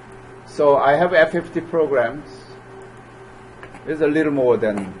 So I have FFT programs. It's a little more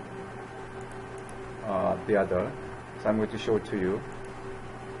than the other. So I'm going to show it to you.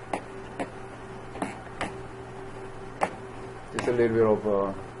 Just a little bit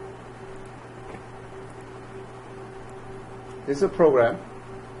of this is a program.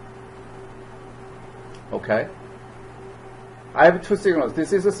 Okay? I have two signals.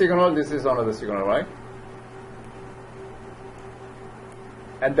 This is a signal, this is another signal, right?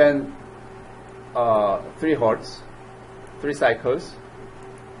 And then 3 Hertz, 3 cycles,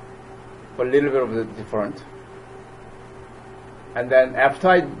 but a little bit of the different. And then after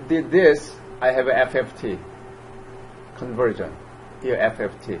I did this, I have a FFT conversion. Here,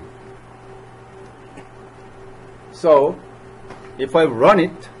 FFT. So, if I run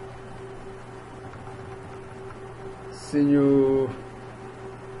it, so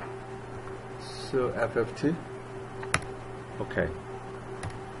FFT, okay.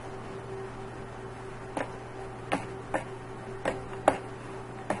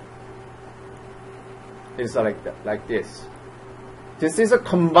 It's like that, like this. This is a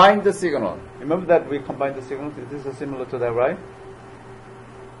combined signal. Remember that we combined the signals? This is similar to that, right?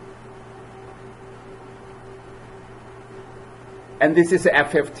 And this is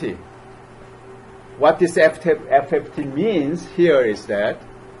FFT. What this FFT means here is that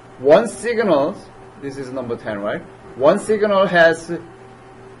one signal, this is number 10, right? One signal has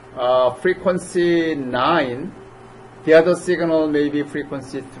frequency 9, the other signal may be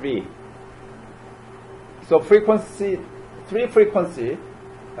frequency 3. So frequency 3 frequency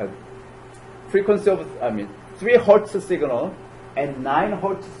of 3 hertz signal and 9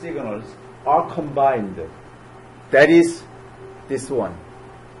 hertz signals are combined. That is this one.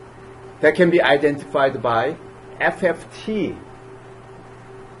 That can be identified by FFT.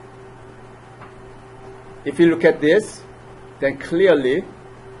 If you look at this, then clearly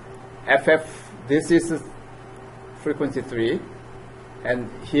this is frequency 3, and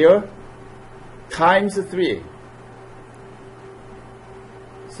here times 3.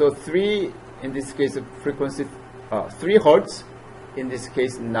 So 3 in this case frequency 3 hertz, in this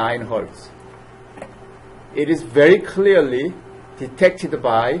case 9 hertz. It is very clearly detected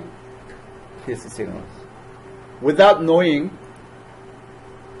by these signals. Without knowing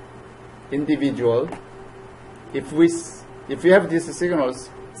individual, if you have these signals,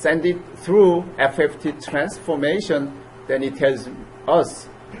 send it through FFT transformation, then it tells us,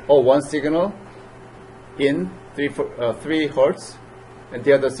 one signal in 3 hertz and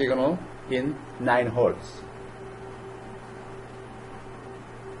the other signal in 9 hertz.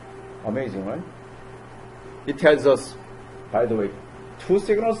 Amazing, right? It tells us, by the way, 2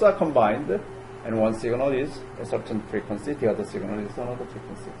 signals are combined and 1 signal is a certain frequency, the other signal is another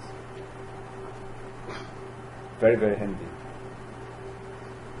frequency. Very, very handy.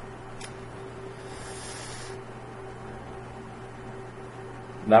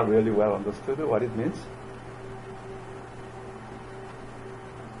 Not really well understood what it means.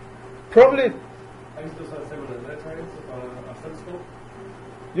 Probably I used to sell similar militaries of oscilloscope.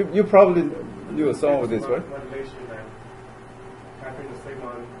 you probably knew some of this, right? Modulation and capturing the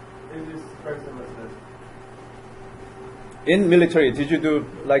signal. It is very similar to this. In military, did you do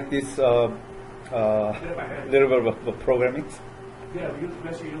like this Yeah, by hand. little bit of programming? Yeah, we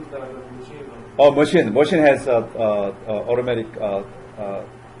actually use the machine. Oh, machine. Machine has automatic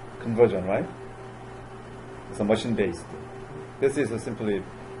conversion, right? It's a machine based. This is simply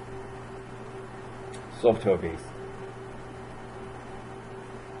software based.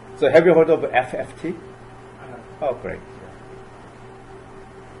 So have you heard of FFT? Oh, great.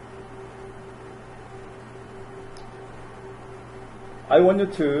 I want you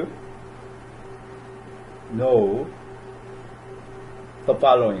to know the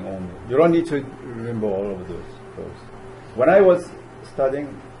following only. You don't need to remember all of those. When I was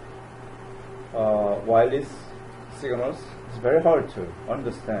studying wireless signals, it's very hard to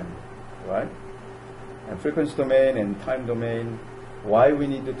understand, right? And frequency domain and time domain, why we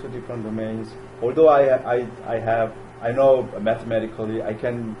need the 2 different domains. Although I know mathematically, I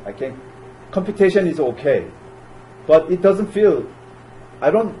can computation is okay, but it doesn't feel. I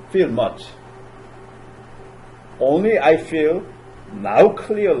don't feel much. Only I feel now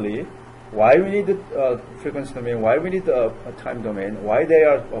clearly why we need the frequency domain, why we need a time domain, why they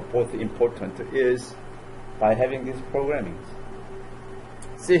are both important is by having these programmings.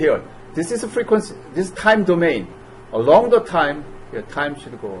 See here, this is a frequency, this is time domain. Along the time, your time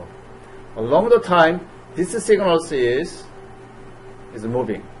should go up. Along the time, this signal is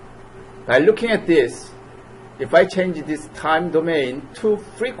moving. By looking at this, if I change this time domain to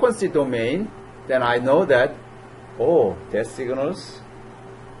frequency domain, then I know that, that signals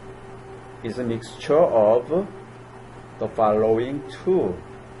is a mixture of the following 2.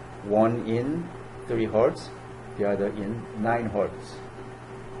 One in 3 hertz, the other in 9 hertz.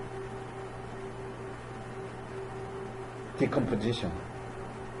 Decomposition.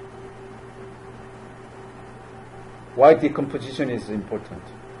 Why decomposition is important?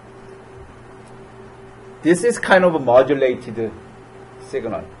 This is kind of a modulated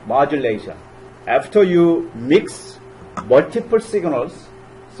signal, modulation. After you mix multiple signals,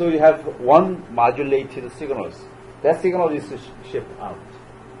 so you have one modulated signals. That signal is shipped out.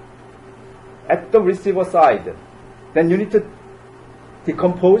 At the receiver side, then you need to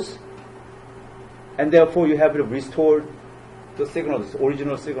decompose, and therefore you have to restore the signals,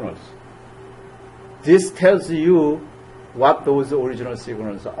 original signals. This tells you what those original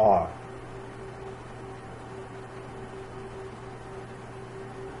signals are.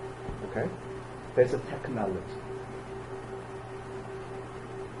 Okay? That's a technology.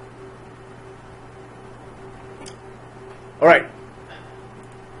 All right.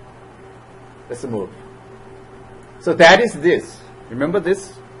 Let's move. So that is this. Remember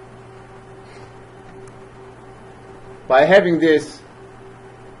this? By having this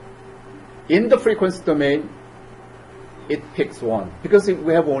in the frequency domain, it picks 1 because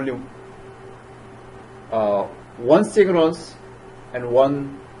we have only 1 signals and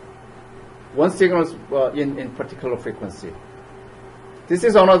one signal in particular frequency. This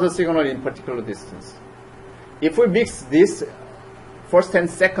is another signal in particular distance. If we mix this first and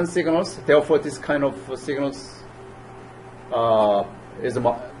second signals, therefore this kind of signals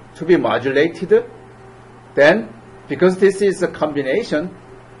to be modulated, then because this is a combination,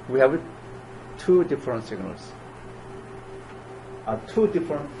 we have two different signals, two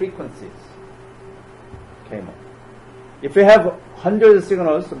different frequencies came up. If you have 100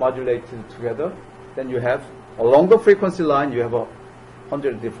 signals modulated together, then you have, along the frequency line, you have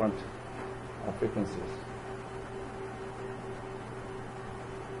 100 different frequencies.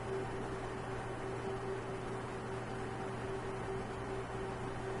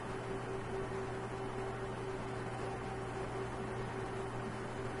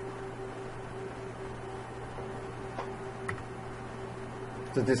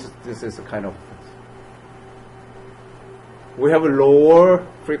 So this is a kind of, we have a lower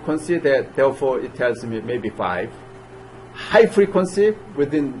frequency that therefore it tells me maybe 5. High frequency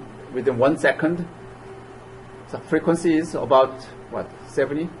within 1 second. So frequency is about what,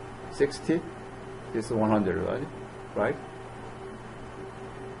 70, 60? This is 100, right?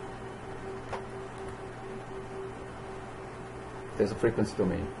 There's a frequency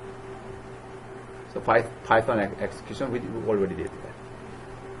domain. So Python execution, we already did that.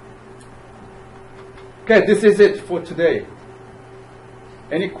 Okay, this is it for today.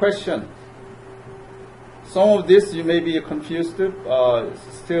 Any question? Some of this you may be confused,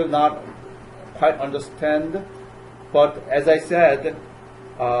 still not quite understand. But as I said,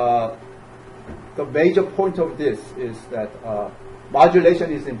 the major point of this is that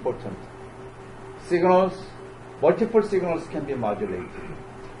modulation is important. Signals, multiple signals can be modulated.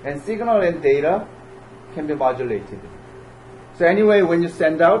 And signal and data can be modulated. So anyway, when you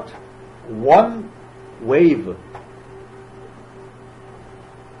send out one wave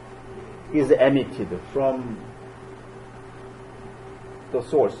is emitted from the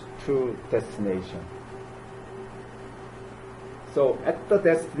source to destination. So at the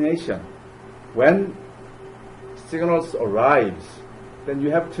destination, when signals arrives, then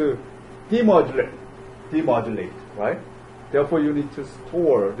you have to demodulate, right? Therefore, you need to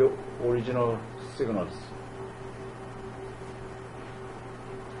store the original signals.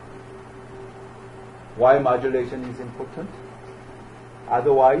 Why modulation is important?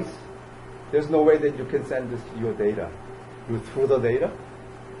 Otherwise, there's no way that you can send your data. You throw the data?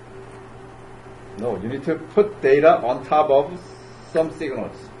 No, you need to put data on top of some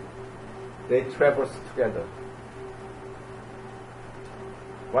signals. They traverse together.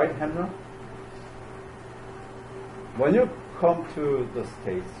 Right, Hannah? When you come to the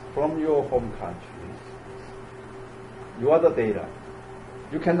States from your home countries, you are the data.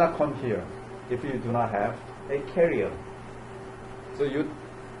 You cannot come here if you do not have a carrier. So you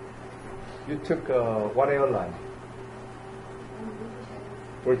took what airline?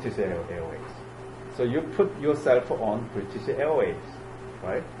 British Airways. So you put yourself on British Airways,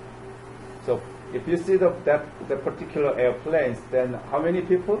 right? So if you see the particular airplanes, then how many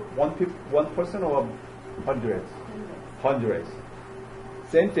people? One person or hundreds? Hundreds.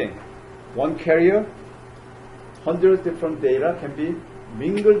 Same thing. One carrier, 100 different data can be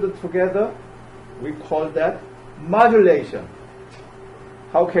mingled together. We call that modulation.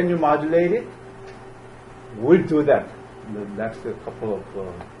 How can you modulate it? We'll do that in the next couple of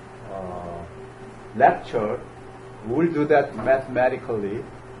lectures. We'll do that mathematically,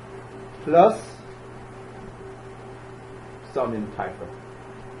 plus some in Python.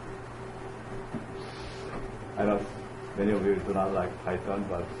 I know many of you do not like Python,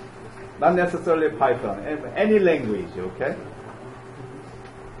 but not necessarily Python, any language, okay?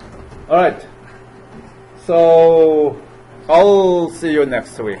 All right. So I'll see you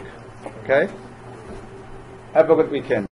next week, okay? Have a good weekend.